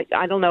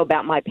 I don't know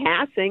about my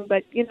passing,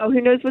 but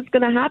who knows what's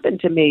going to happen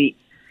to me?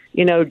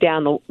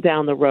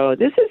 Down the road.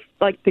 This is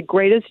like the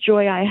greatest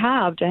joy I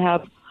have, to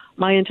have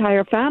my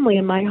entire family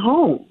in my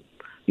home.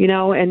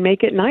 And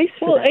make it nice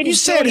for them. And You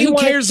said, who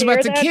wanna cares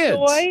about share the that kids?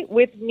 Joy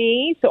with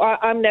me, so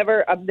I'm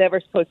never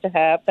supposed to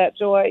have that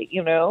joy.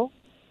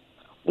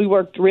 We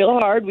worked real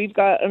hard. We've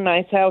got a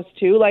nice house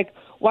too. Like,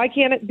 why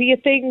can't it be a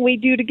thing we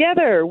do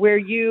together, where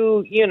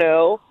you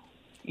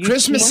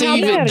Christmas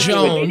Eve at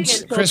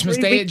Jones, Christmas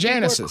Day at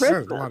Janice's.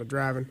 That's a lot of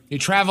driving. You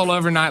travel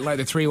overnight like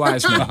the three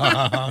wise men.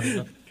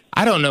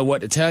 I don't know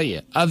what to tell you,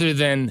 other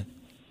than,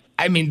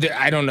 I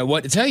don't know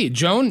what to tell you.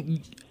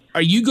 Joan,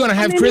 are you going to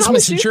have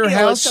Christmas at your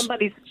house?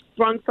 Somebody's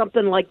sprung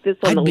something like this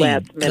on the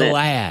last minute.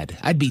 Glad.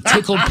 I'd be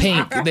tickled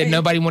pink that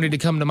nobody wanted to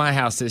come to my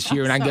house this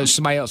year, and I'd go to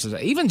somebody else's.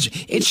 Even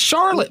it's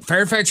Charlotte,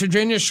 Fairfax,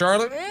 Virginia,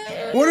 Charlotte.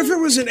 What if it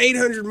was an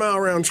 800-mile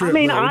round trip? I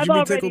mean, though? Would I've you be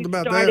already tickled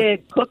about started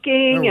that? cooking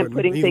I and wouldn't,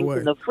 putting either things way.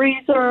 in the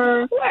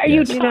freezer. What are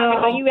you talking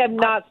about? You have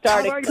not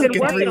started I've already been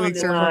cooking. working on You're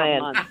this for a lying.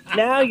 month.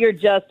 Now you're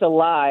just a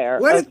liar.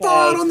 Let it thaw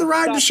out okay? on the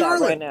ride to Stop that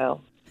Charlotte. right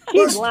now.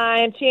 She's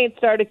lying. She ain't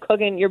started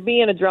cooking. You're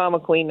being a drama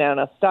queen now.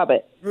 Now stop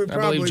it.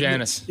 Probably, believe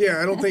Janice.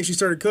 Yeah, I don't think she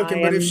started cooking,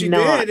 I but if am she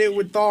not. did, it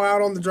would thaw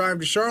out on the drive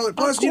to Charlotte.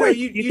 Plus, Of course.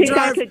 you think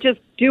drive. I could just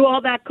do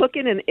all that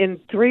cooking in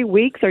 3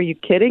 weeks? Are you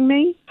kidding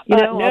me?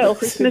 All no, the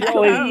Christmas you're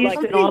always cookies like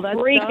and all that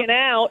freaking stuff.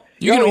 out.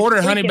 You can You're order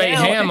always honey freaking baked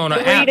out ham on an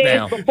 3 app days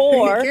now.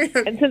 Before,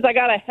 and since I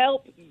gotta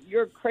help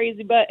your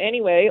crazy butt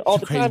anyway, all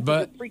the Crazy time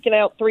butt. you're freaking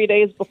out 3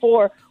 days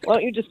before. Why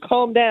don't you just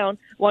calm down?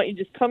 Why don't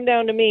you just come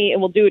down to me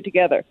and we'll do it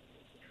together?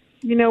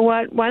 You know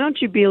what? Why don't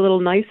you be a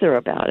little nicer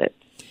about it?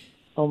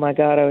 Oh my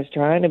God, I was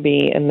trying to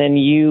be, and then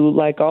you,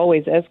 like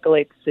always,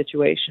 escalate the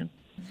situation.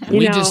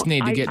 We just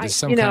need to get to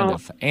some kind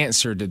of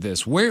answer to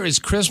this. Where is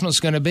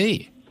Christmas going to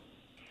be?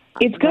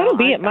 It's going to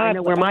be at my. I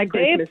know where my They've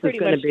Christmas is pretty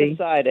going to much be.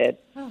 decided.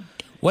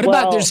 What Well-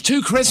 about there's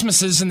 2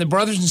 Christmases and the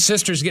brothers and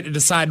sisters get to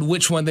decide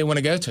which one they want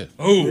to go to?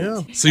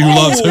 Oh, see who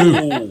loves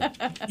who.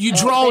 You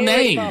draw They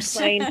already bought names.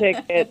 Plane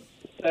tickets.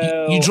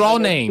 So You draw I know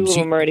names. 2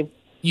 of them already.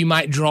 You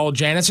might draw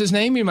Janice's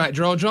name. You might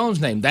draw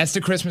Joan's name. That's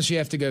the Christmas you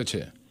have to go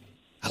to.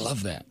 I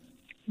love that.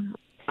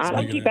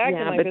 I keep acting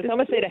Yeah, like but this. this I'm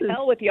going to say to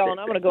hell with y'all, and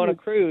I'm going to go on a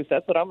cruise.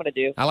 That's what I'm going to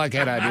do. I like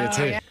that idea,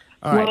 too.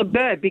 All right. Well,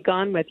 good. Be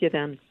gone with you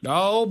then.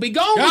 Oh, be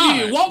gone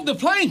with you. Walk the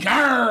plank.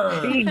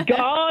 Arr. Be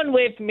gone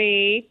with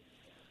me.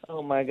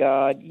 Oh, my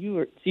God.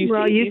 You see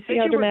Well, you see how said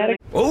you were dramatic?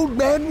 Old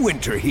Man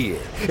Winter here.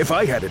 If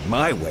I had it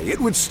my way, it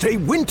would stay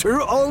winter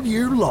all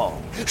year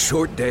long.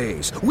 Short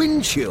days,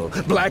 wind chill,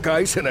 black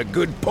ice, and a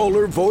good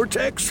polar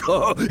vortex.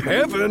 Oh,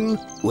 heaven.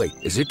 Wait,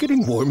 is it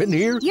getting warm in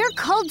here? Your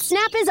cold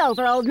snap is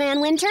over, Old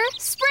Man Winter.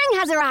 Spring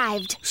has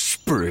arrived.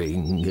 Spring?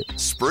 spring.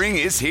 Spring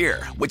is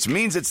here, which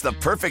means it's the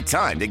perfect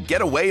time to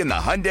get away in the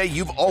Hyundai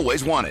you've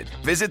always wanted.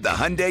 Visit the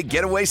Hyundai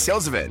Getaway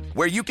Sales Event,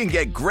 where you can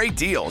get great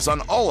deals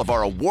on all of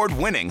our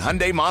award-winning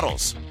Hyundai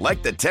models,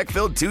 like the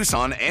tech-filled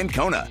Tucson and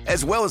Kona,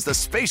 as well as the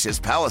spacious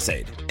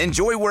Palisade.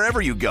 Enjoy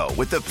wherever you go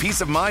with the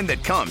peace of mind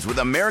that comes with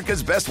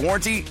America's best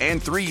warranty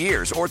and 3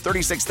 years or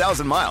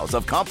 36,000 miles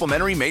of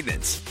complimentary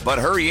maintenance. But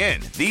hurry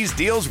in, these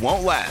deals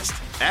won't last.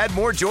 Add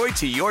more joy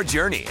to your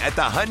journey at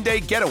the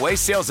Hyundai Getaway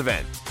Sales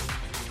Event.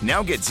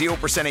 Now get 0%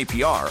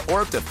 APR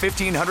or up to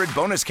 $1,500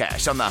 bonus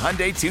cash on the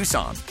Hyundai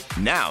Tucson.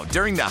 Now,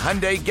 during the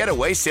Hyundai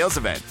Getaway Sales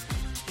Event.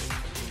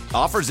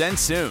 Offers end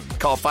soon.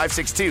 Call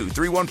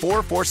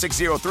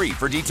 562-314-4603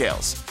 for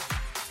details.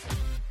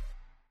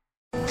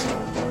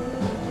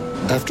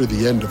 After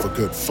the end of a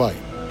good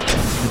fight,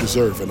 you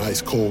deserve an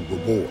ice-cold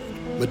reward.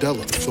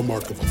 Modelo is the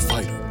mark of a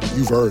fighter.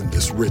 You've earned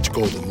this rich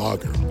golden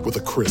lager with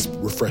a crisp,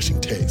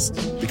 refreshing taste.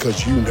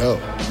 Because you know,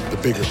 the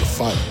bigger the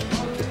fight,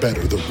 the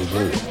better the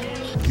reward.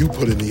 You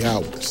put in the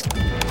hours,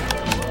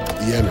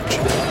 the energy,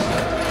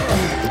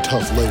 the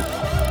tough labor.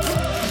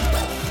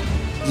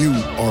 You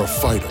are a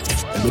fighter,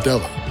 and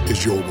Modelo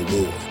is your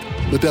reward.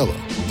 Modelo,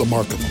 the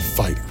mark of a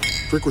fighter.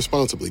 Drink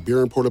responsibly. Beer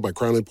imported by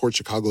Crown Imports,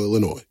 Chicago,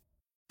 Illinois.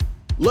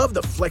 Love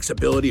the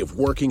flexibility of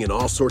working in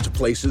all sorts of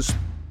places?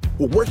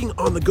 Well, working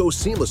on the go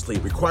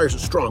seamlessly requires a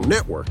strong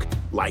network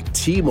like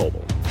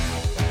T-Mobile.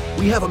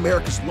 We have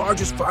America's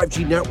largest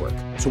 5G network,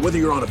 so whether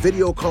you're on a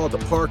video call at the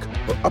park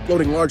or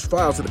uploading large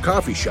files at the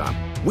coffee shop,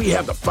 we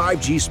have the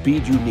 5G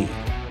speed you need.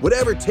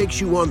 Whatever takes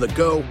you on the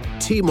go,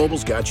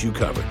 T-Mobile's got you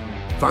covered.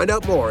 Find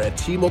out more at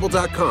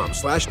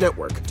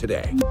T-Mobile.com/network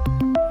today.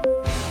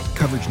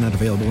 Coverage not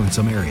available in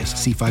some areas.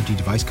 See 5G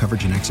device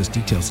coverage and access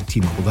details at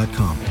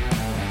T-Mobile.com.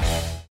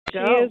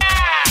 The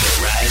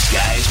Rise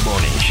Guys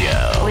Morning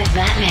Show. With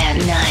Batman,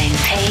 9,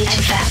 Paige,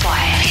 and Fat Boy.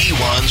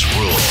 P1's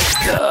Rule.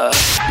 The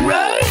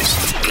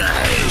Rise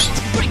Guys.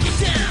 Break it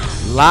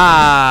down.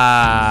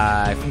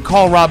 Live from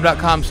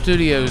callrob.com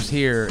studios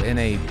here in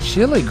a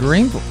chilly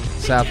Greenville,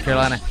 South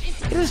Carolina.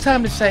 It is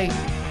time to say,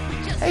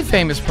 hey,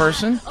 famous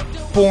person,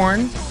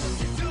 born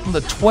on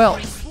the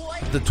 12th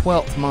of the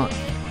 12th month.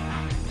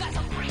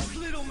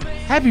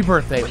 Happy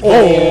birthday.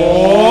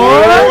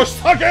 Or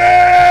suck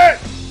it!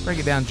 Break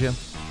it down, Jim.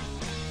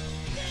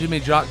 Jimmy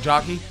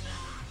Jockey.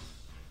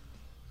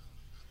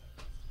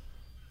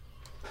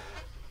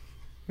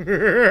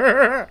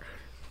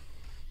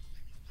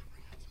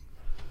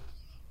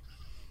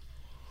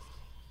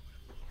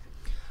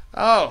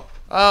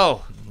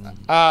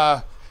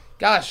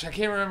 Gosh, I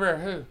can't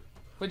remember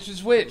which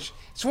is which.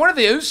 It's one of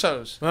the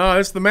Usos. Oh,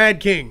 it's the Mad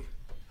King.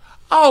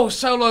 Oh,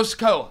 Solo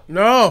Sikoa.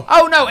 No.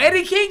 Oh, no,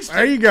 Eddie Kingston.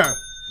 There you go.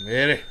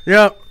 Eddie.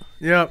 Yep.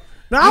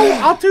 Now,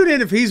 I'll tune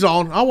in if he's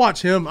on. I'll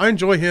watch him. I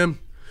enjoy him.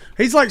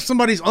 He's like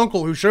somebody's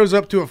uncle who shows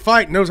up to a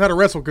fight and knows how to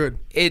wrestle good.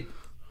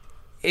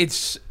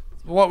 It's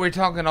what we're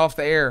talking off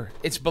the air.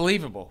 It's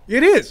believable.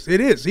 It is.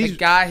 He's the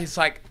guy. He's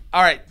like,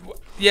 all right,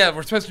 yeah,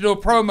 we're supposed to do a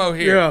promo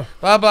here. Yeah.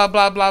 Blah, blah,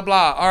 blah, blah,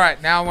 blah. All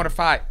right, now I want to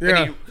fight.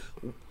 Yeah. And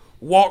he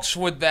walks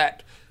with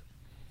that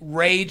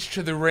rage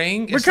to the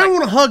ring. We kind of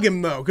want to hug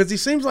him, though, because he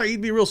seems like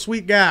he'd be a real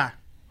sweet guy.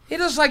 He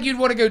looks like you'd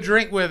want to go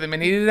drink with him,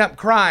 and he'd end up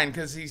crying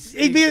because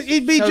he'd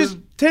be so, just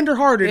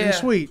tender-hearted and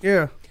sweet.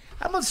 Yeah.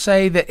 I'm going to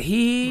say that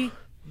he,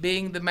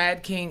 being the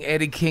Mad King,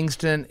 Eddie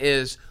Kingston,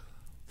 is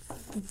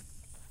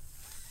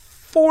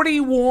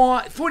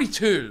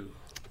 42.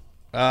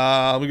 We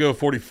go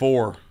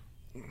 44.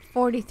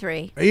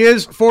 43. He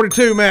is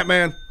 42, Matt,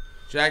 man.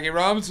 Jackie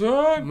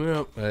Robinson.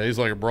 Yep. Yeah, he's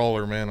like a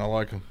brawler, man. I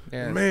like him.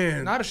 Yeah,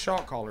 man. Not a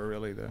shot caller,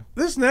 really, though.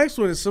 This next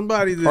one is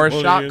somebody that... Or a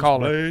shot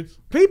caller.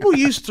 People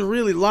used to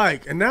really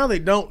like, and now they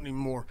don't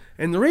anymore.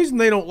 And the reason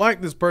they don't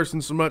like this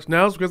person so much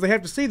now is because they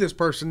have to see this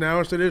person now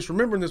instead of just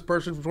remembering this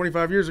person from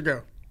 25 years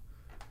ago.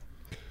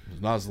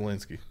 It's not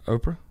Zelensky.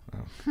 Oprah?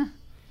 Oh.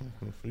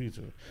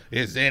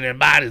 It's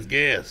anybody's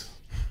guess.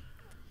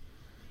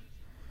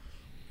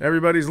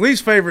 Everybody's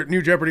least favorite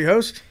New Jeopardy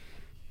host.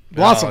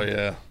 Blossom. Oh,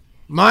 yeah.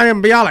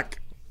 Mayim Bialik.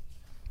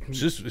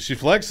 She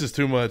flexes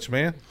too much,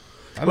 man.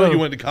 I know you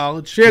went to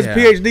college. She has a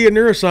PhD in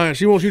neuroscience.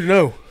 She wants you to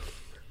know.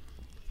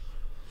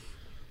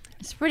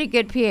 It's a pretty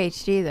good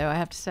PhD, though, I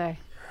have to say.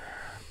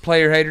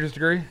 Player haters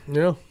degree?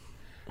 Yeah.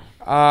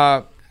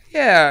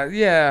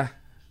 Yeah.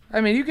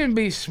 I mean, you can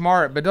be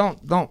smart, but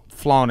don't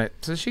flaunt it.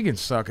 So she can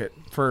suck it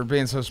for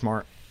being so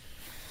smart.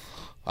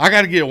 I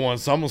got to get one,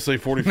 so I'm going to say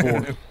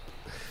 44.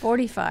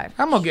 45.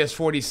 I'm going to guess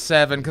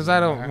 47 because I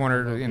don't want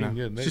her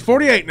to, She's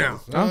 48 now.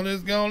 Sun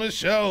is going to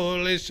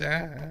surely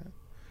shine.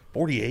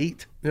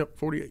 48? Yep,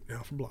 48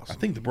 now for Blossom. I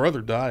think the brother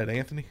died,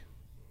 Anthony.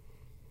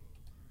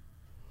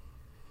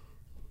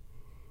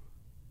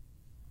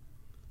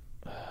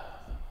 It's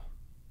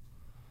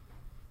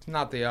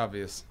not the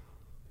obvious.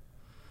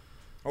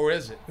 Or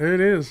is it? It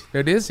is.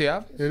 It is the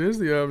obvious? It is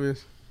the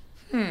obvious.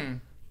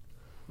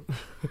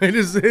 It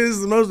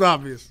is the most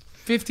obvious.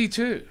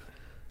 52.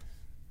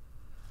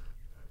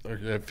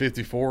 At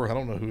 54, I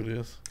don't know who it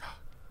is.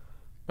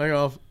 Hang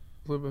off.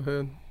 Flip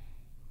ahead.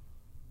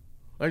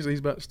 Actually,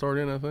 he's about to start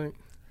in, I think.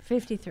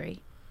 53.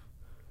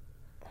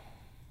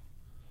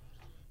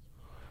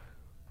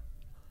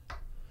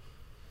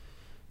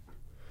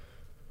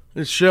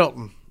 It's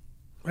Shelton.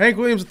 Hank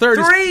Williams III.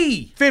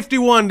 3.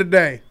 51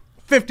 today.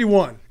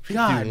 51.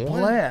 God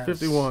bless.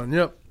 51.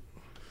 Yep.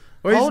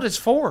 How old is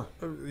 4?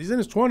 He's in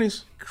his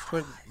 20s.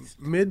 Like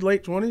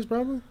late 20s,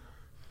 probably.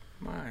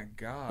 My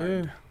God.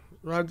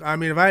 Yeah. I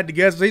mean, if I had to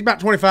guess, he's about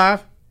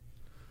 25.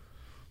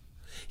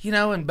 You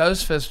know, and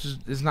Bo's Fist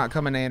is not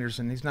coming to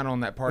Anderson. He's not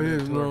on that part of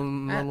the tour. Not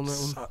on that one.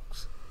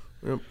 Sucks.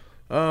 Yep.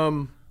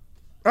 How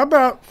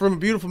about From a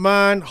Beautiful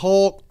Mind,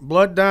 Hulk,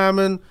 Blood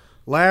Diamond,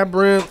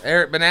 Labyrinth,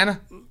 Eric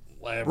Banana,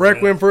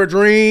 Requiem for a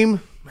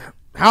Dream,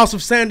 House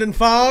of Sand and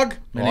Fog.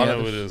 I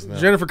know who it is now.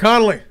 Jennifer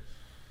Connelly.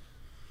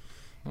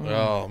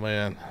 Oh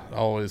man,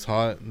 always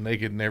hot,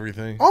 naked, and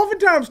everything.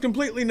 Oftentimes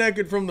completely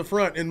naked from the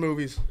front in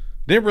movies.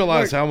 Didn't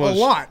realize how much. A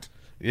lot.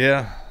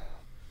 Yeah.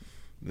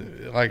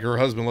 Like her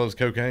husband loves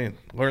cocaine.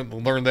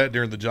 Learned that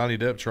during the Johnny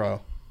Depp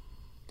trial.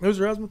 Who's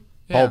her husband?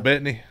 Paul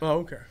Bettany. Oh,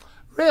 okay.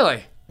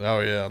 Really? Oh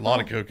yeah, a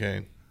lot of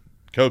cocaine,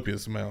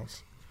 copious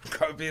amounts.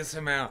 Copious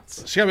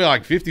amounts. She got to be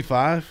like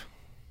 55.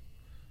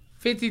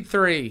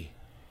 53.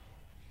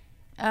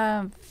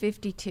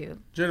 52.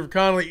 Jennifer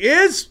Connelly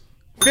is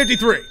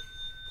 53.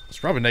 She's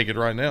probably naked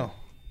right now.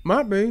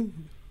 Might be.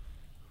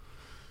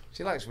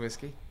 She likes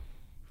whiskey.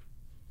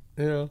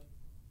 Yeah.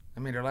 I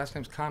mean, her last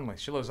name's Conley.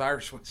 She loves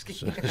Irish whiskey.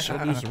 She'll do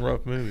some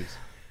rough movies.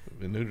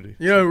 The nudity.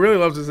 You know who really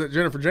loves is that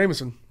Jennifer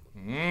Jameson.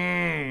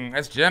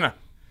 That's Jenna.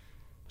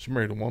 She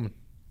married a woman.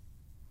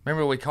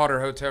 Remember we called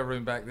her hotel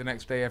room back the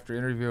next day after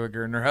interviewing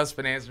her, and her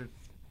husband answered.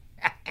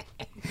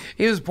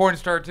 He was a porn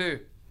star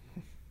too.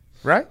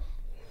 Right?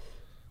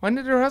 Wasn't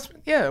it her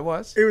husband? Yeah, it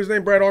was. He was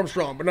named Brad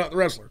Armstrong, but not the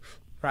wrestler.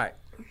 Right.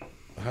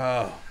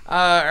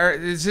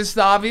 Is this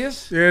the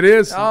obvious? Yeah, it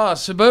is. Oh,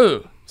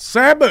 Sabu.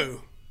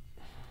 Sabu.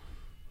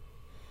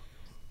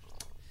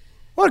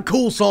 What a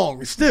cool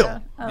song.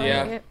 Still.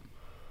 Yeah.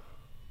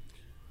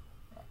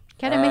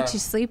 Kind of makes you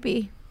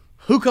sleepy.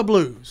 Hookah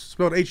Blues.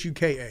 Spelled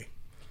Huka.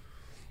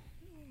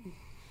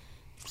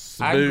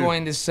 I'm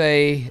going to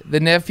say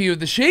the nephew of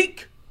the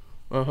Sheik.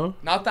 Uh-huh.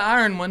 Not the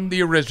Iron one,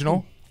 the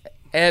original.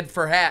 Ed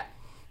Ferhat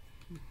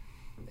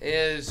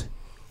is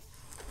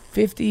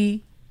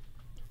 55.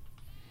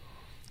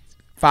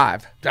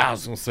 I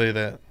was going to say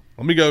that.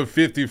 Let me go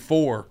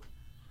 54.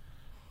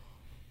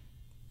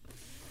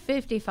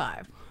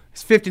 55.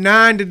 It's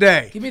 59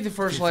 today. Give me the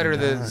first letter of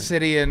the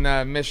city in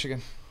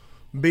Michigan.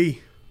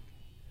 B.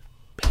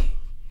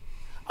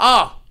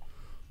 Oh.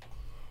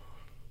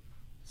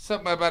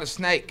 Something about a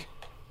snake.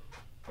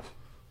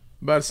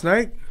 About a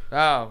snake?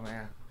 Oh,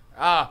 man.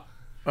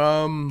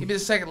 Give me the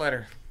second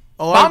letter.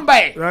 Oh,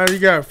 Bombay. There you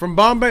go. From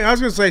Bombay. I was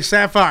going to say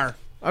Sapphire.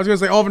 I was going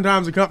to say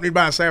oftentimes accompanied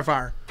by a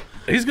sapphire.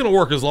 He's going to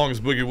work as long as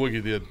Boogie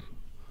Woogie did.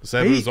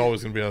 Sabu's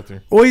always going to be out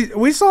there. Well,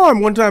 we saw him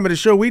one time at a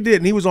show we did,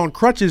 and he was on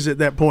crutches at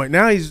that point.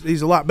 Now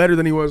he's a lot better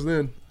than he was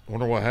then.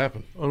 Wonder what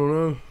happened. I don't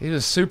know. He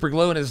was super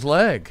gluing his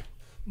leg.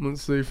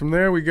 Let's see. From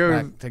there we go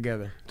back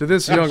together to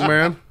this young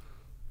man.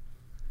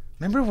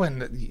 Remember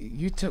when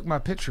you took my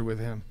picture with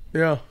him?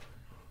 Yeah.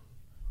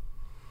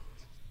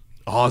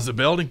 Oh, is it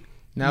Belding?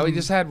 No, he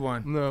just had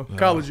one. No,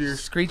 college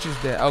years. Screech is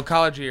dead. Oh,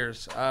 college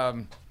years.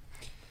 I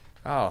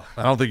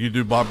don't think you'd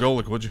do Bob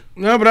Golick, would you?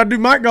 No, but I'd do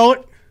Mike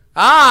Golick.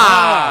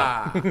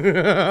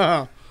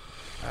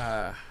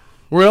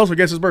 Where else? I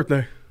guess his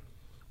birthday.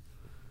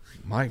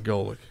 Mike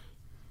Golick.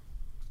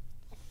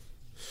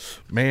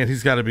 Man,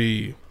 he's got to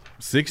be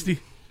 60.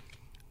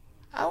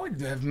 I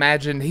would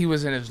imagine he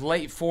was in his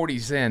late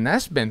 40s then.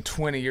 That's been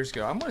 20 years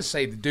ago. I'm going to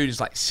say the dude is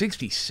like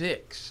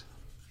 66.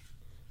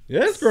 Yeah,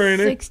 that's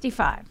Granny.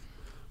 65.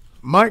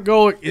 Mike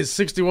Golick is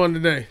 61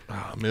 today.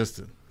 Oh, I missed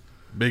it.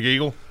 Big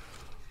Eagle.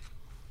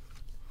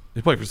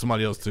 He played for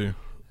somebody else too.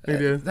 He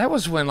did. That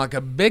was when like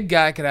a big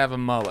guy could have a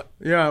mullet.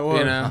 Yeah, it was.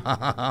 You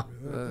know,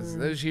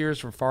 those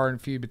years were far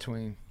and few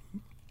between.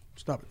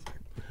 Stop it.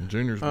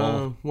 Junior's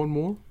ball. One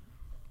more.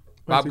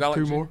 Bob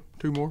Actually, Golick.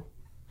 Two more.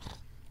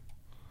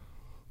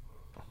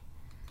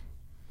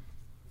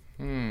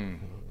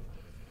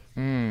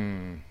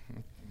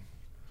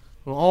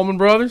 Well, Allman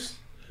Brothers.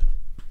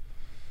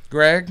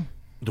 Greg.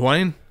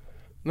 Dwayne.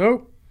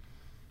 Nope.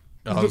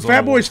 Oh, the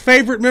Fat Boy's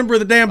favorite member of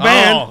the damn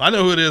band. Oh, I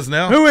know who it is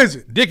now. Who is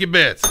it? Dickie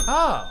Betts.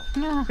 Oh.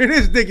 It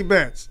is Dickie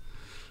Betts.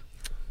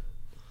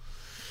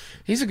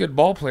 He's a good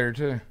ball player,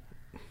 too.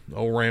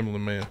 Old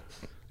rambling man.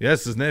 Yeah,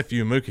 that's his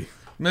nephew, Mookie.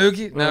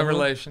 Mookie? No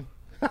relation.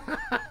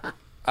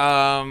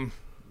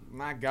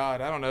 My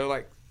God, I don't know,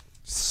 like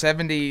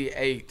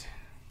 78.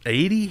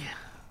 80?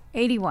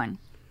 81.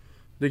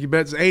 Dickie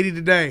Betts is 80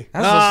 today. I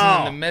was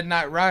listening to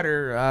Midnight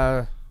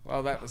Rider.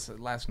 Well, that was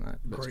last night.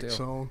 But Great still.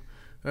 song.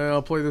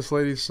 I'll play this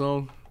lady's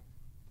song.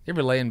 You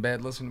ever lay in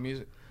bed, listen to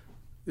music?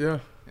 Yeah.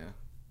 Yeah.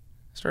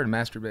 Started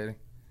masturbating.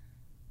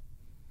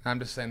 I'm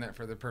just saying that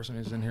for the person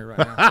who's in here right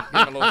now.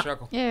 Give him a little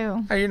chuckle.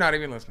 Ew. Hey, you're not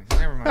even listening.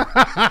 Never mind.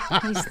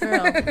 He's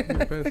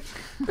thrilled.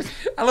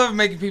 I love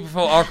making people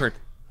feel awkward.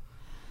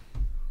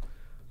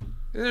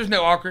 There's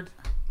no awkward.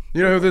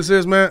 You know who this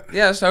is, Matt?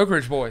 Yeah, it's the Oak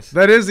Ridge Boys.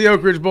 That is the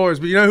Oak Ridge Boys.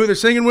 But you know who they're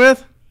singing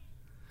with?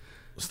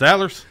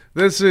 Statler's.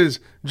 This is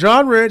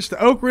John Rich,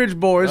 the Oak Ridge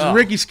Boys, and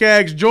Ricky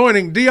Skaggs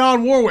joining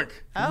Dionne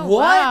Warwick. Oh,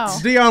 What? wow.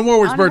 It's Dionne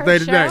Warwick's On her birthday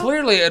show? today.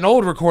 Clearly, an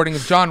old recording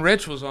of John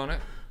Rich was on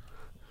it.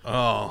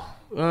 Oh.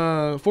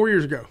 4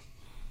 years ago.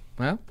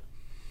 Well,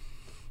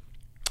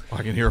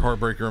 I can hear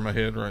Heartbreaker in my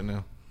head right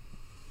now.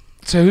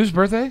 so whose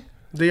birthday?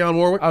 Dionne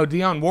Warwick. Oh,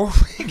 Dionne Warwick.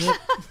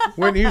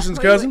 Whitney Houston's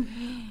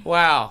cousin.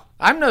 Wow.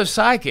 I'm no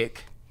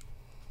psychic.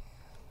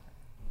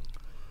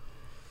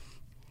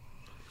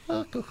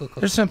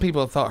 There's some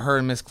people that thought her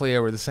and Miss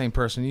Cleo were the same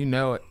person. You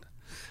know it.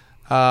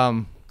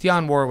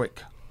 Dionne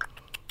Warwick.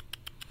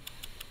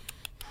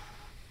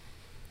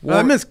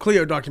 That Miss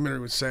Cleo documentary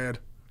was sad.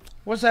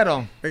 What's that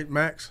on? 8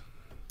 Max.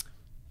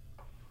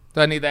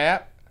 Do I need the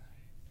app?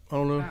 I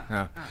don't know.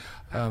 No.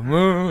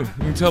 Well, you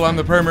can tell I'm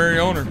the primary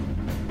owner.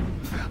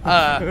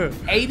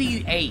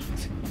 88.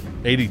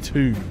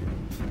 82.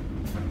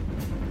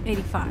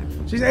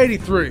 85. She's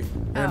 83.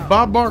 And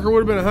Bob Barker would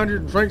have been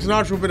 100, and Frank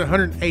Sinatra would have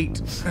been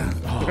 108.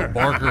 Oh,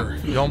 Barker,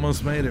 you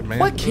almost made it, man.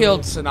 What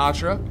killed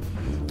Sinatra?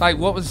 Like,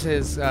 what was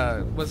his,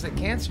 was it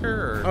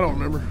cancer? Or? I don't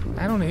remember.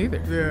 I don't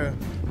either. Yeah.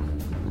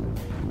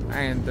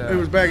 And it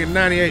was back in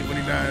 98 when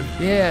he died.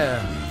 Yeah.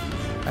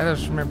 I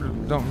just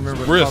don't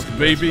remember. Risk,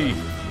 baby.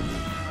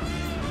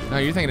 No,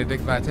 you're thinking of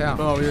Dick Vitale.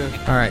 Oh,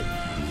 yeah. All right.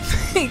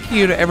 Thank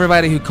you to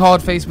everybody who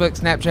called, Facebook,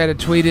 Snapchatted,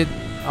 tweeted,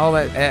 all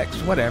that X,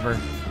 whatever.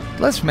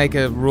 Let's make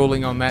a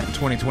ruling on that in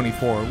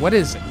 2024. What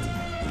is it?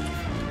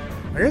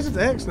 I guess it's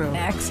X now.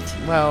 Next.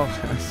 Well,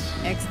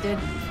 X did.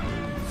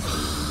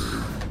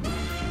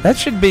 that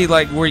should be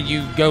like where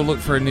you go look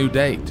for a new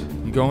date.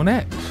 You go on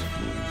X.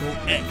 Go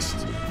X.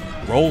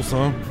 Roll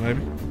some,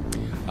 maybe.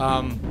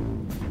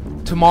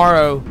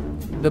 Tomorrow,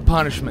 the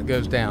punishment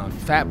goes down.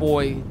 Fat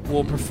Boy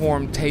will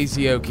perform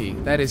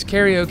Taseoke. That is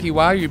karaoke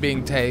while you're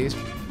being tased.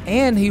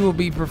 And he will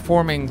be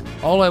performing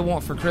All I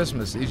Want for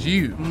Christmas Is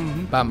You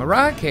by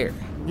Mariah Carey.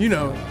 You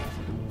know it.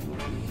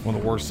 One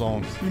of the worst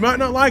songs. You might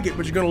not like it,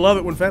 but you're going to love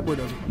it when Fat Boy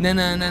does it.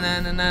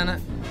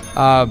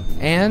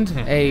 And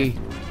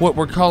what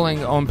we're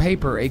calling on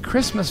paper a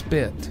Christmas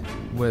bit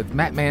with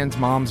Matt Mann's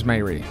mom's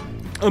Mary.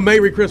 A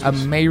Merry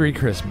Christmas. A Merry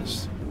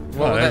Christmas.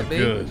 What would that be?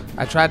 Good.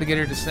 I tried to get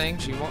her to sing.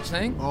 She won't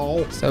sing.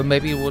 Oh. So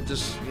maybe we'll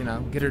just,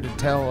 get her to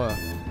tell a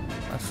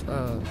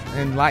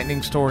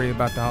enlightening story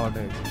about the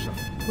holidays or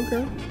something.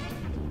 Okay.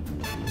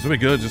 This would be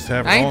good just to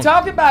have her I ain't on.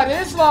 talking about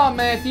Islam,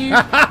 Matthew.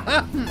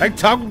 I ain't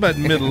talking about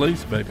the Middle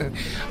East, baby. You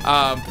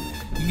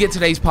can get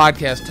today's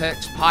podcast.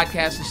 Text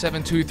podcast to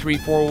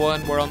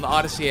 72341. We're on the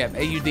Odyssey app,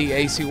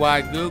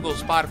 AUDACY, Google,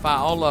 Spotify,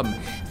 all of them.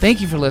 Thank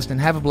you for listening.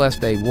 Have a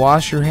blessed day.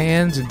 Wash your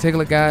hands and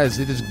tickle it, guys.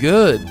 It is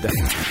good.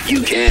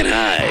 You can't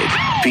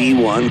hide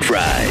P1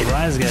 pride.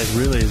 Rise Guys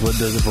really is what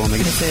does it for me.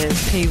 This is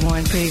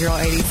P1 Pretty Girl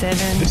 87.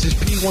 This is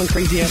P1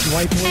 Crazy Ass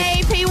White Boy.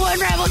 Hey,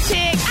 P1 Rebel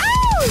Chick. Ow!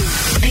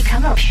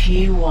 Become a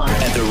P1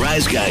 At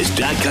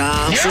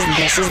theriseguys.com.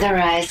 This is the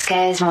Rise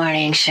Guys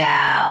Morning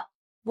Show.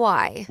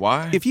 Why?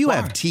 If you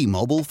have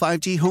T-Mobile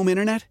 5G home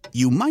internet,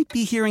 you might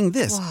be hearing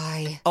this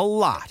Why? a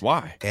lot.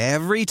 Why?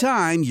 Every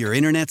time your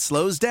internet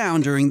slows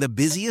down during the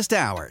busiest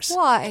hours.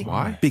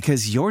 Why?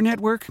 Because your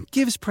network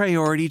gives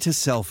priority to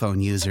cell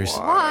phone users.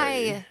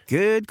 Why?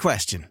 Good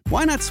question.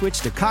 Why not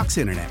switch to Cox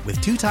Internet with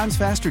 2 times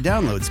faster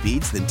download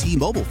speeds than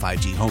T-Mobile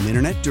 5G home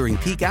internet during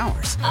peak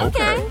hours?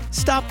 Okay.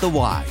 Stop the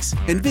whys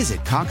and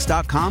visit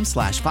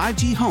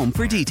cox.com/5G home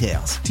for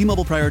details.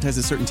 T-Mobile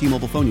prioritizes certain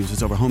T-Mobile phone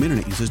users over home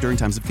internet users during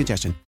times of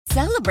congestion.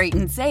 Celebrate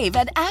and save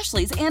at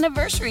Ashley's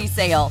Anniversary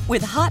Sale.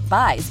 With Hot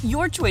Buys,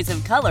 your choice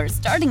of colors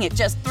starting at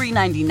just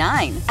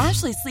 $3.99.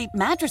 Ashley Sleep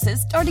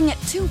mattresses starting at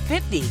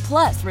 $2.50.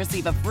 Plus,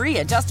 receive a free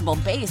adjustable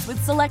base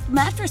with select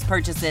mattress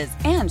purchases.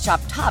 And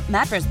shop top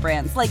mattress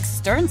brands like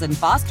Stearns &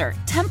 Foster,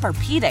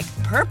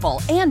 Tempur-Pedic,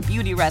 Purple, and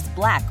Beautyrest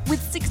Black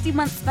with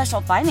 60-month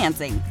special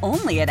financing.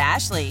 Only at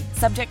Ashley.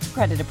 Subject to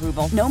credit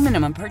approval. No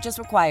minimum purchase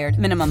required.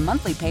 Minimum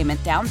monthly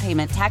payment, down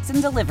payment, tax,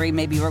 and delivery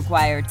may be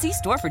required. See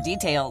store for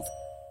details.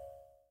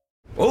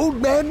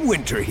 Old Man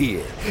Winter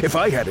here. If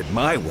I had it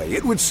my way,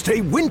 it would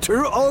stay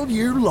winter all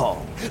year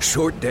long.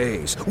 Short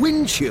days,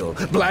 wind chill,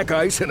 black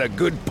ice, and a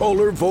good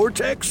polar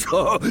vortex.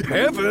 Oh,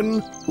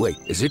 heaven. Wait,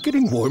 is it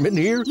getting warm in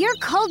here? Your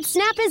cold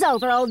snap is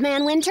over, Old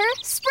Man Winter.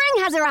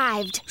 Spring has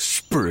arrived.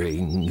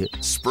 Spring.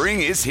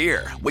 Spring is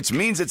here, which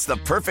means it's the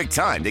perfect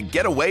time to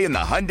get away in the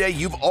Hyundai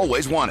you've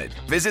always wanted.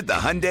 Visit the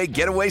Hyundai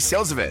Getaway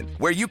Sales Event,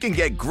 where you can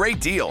get great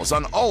deals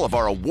on all of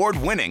our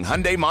award-winning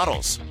Hyundai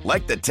models,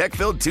 like the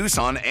tech-filled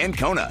Tucson and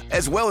Kona,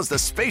 as well as the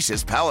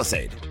spacious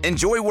Palisade.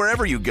 Enjoy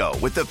wherever you go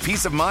with the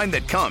peace of mind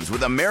that comes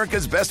with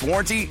America's best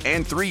warranty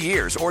and 3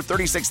 years or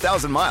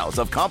 36,000 miles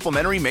of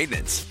complimentary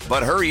maintenance.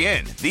 But hurry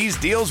in, these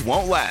deals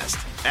won't last.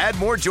 Add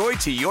more joy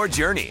to your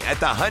journey at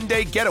the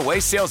Hyundai Getaway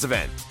Sales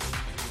Event.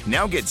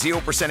 Now get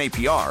 0%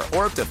 APR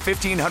or up to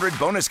 $1,500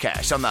 bonus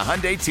cash on the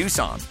Hyundai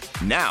Tucson.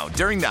 Now,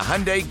 during the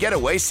Hyundai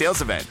Getaway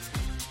Sales Event.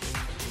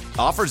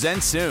 Offers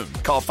end soon.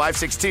 Call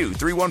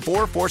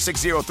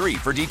 562-314-4603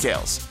 for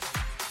details.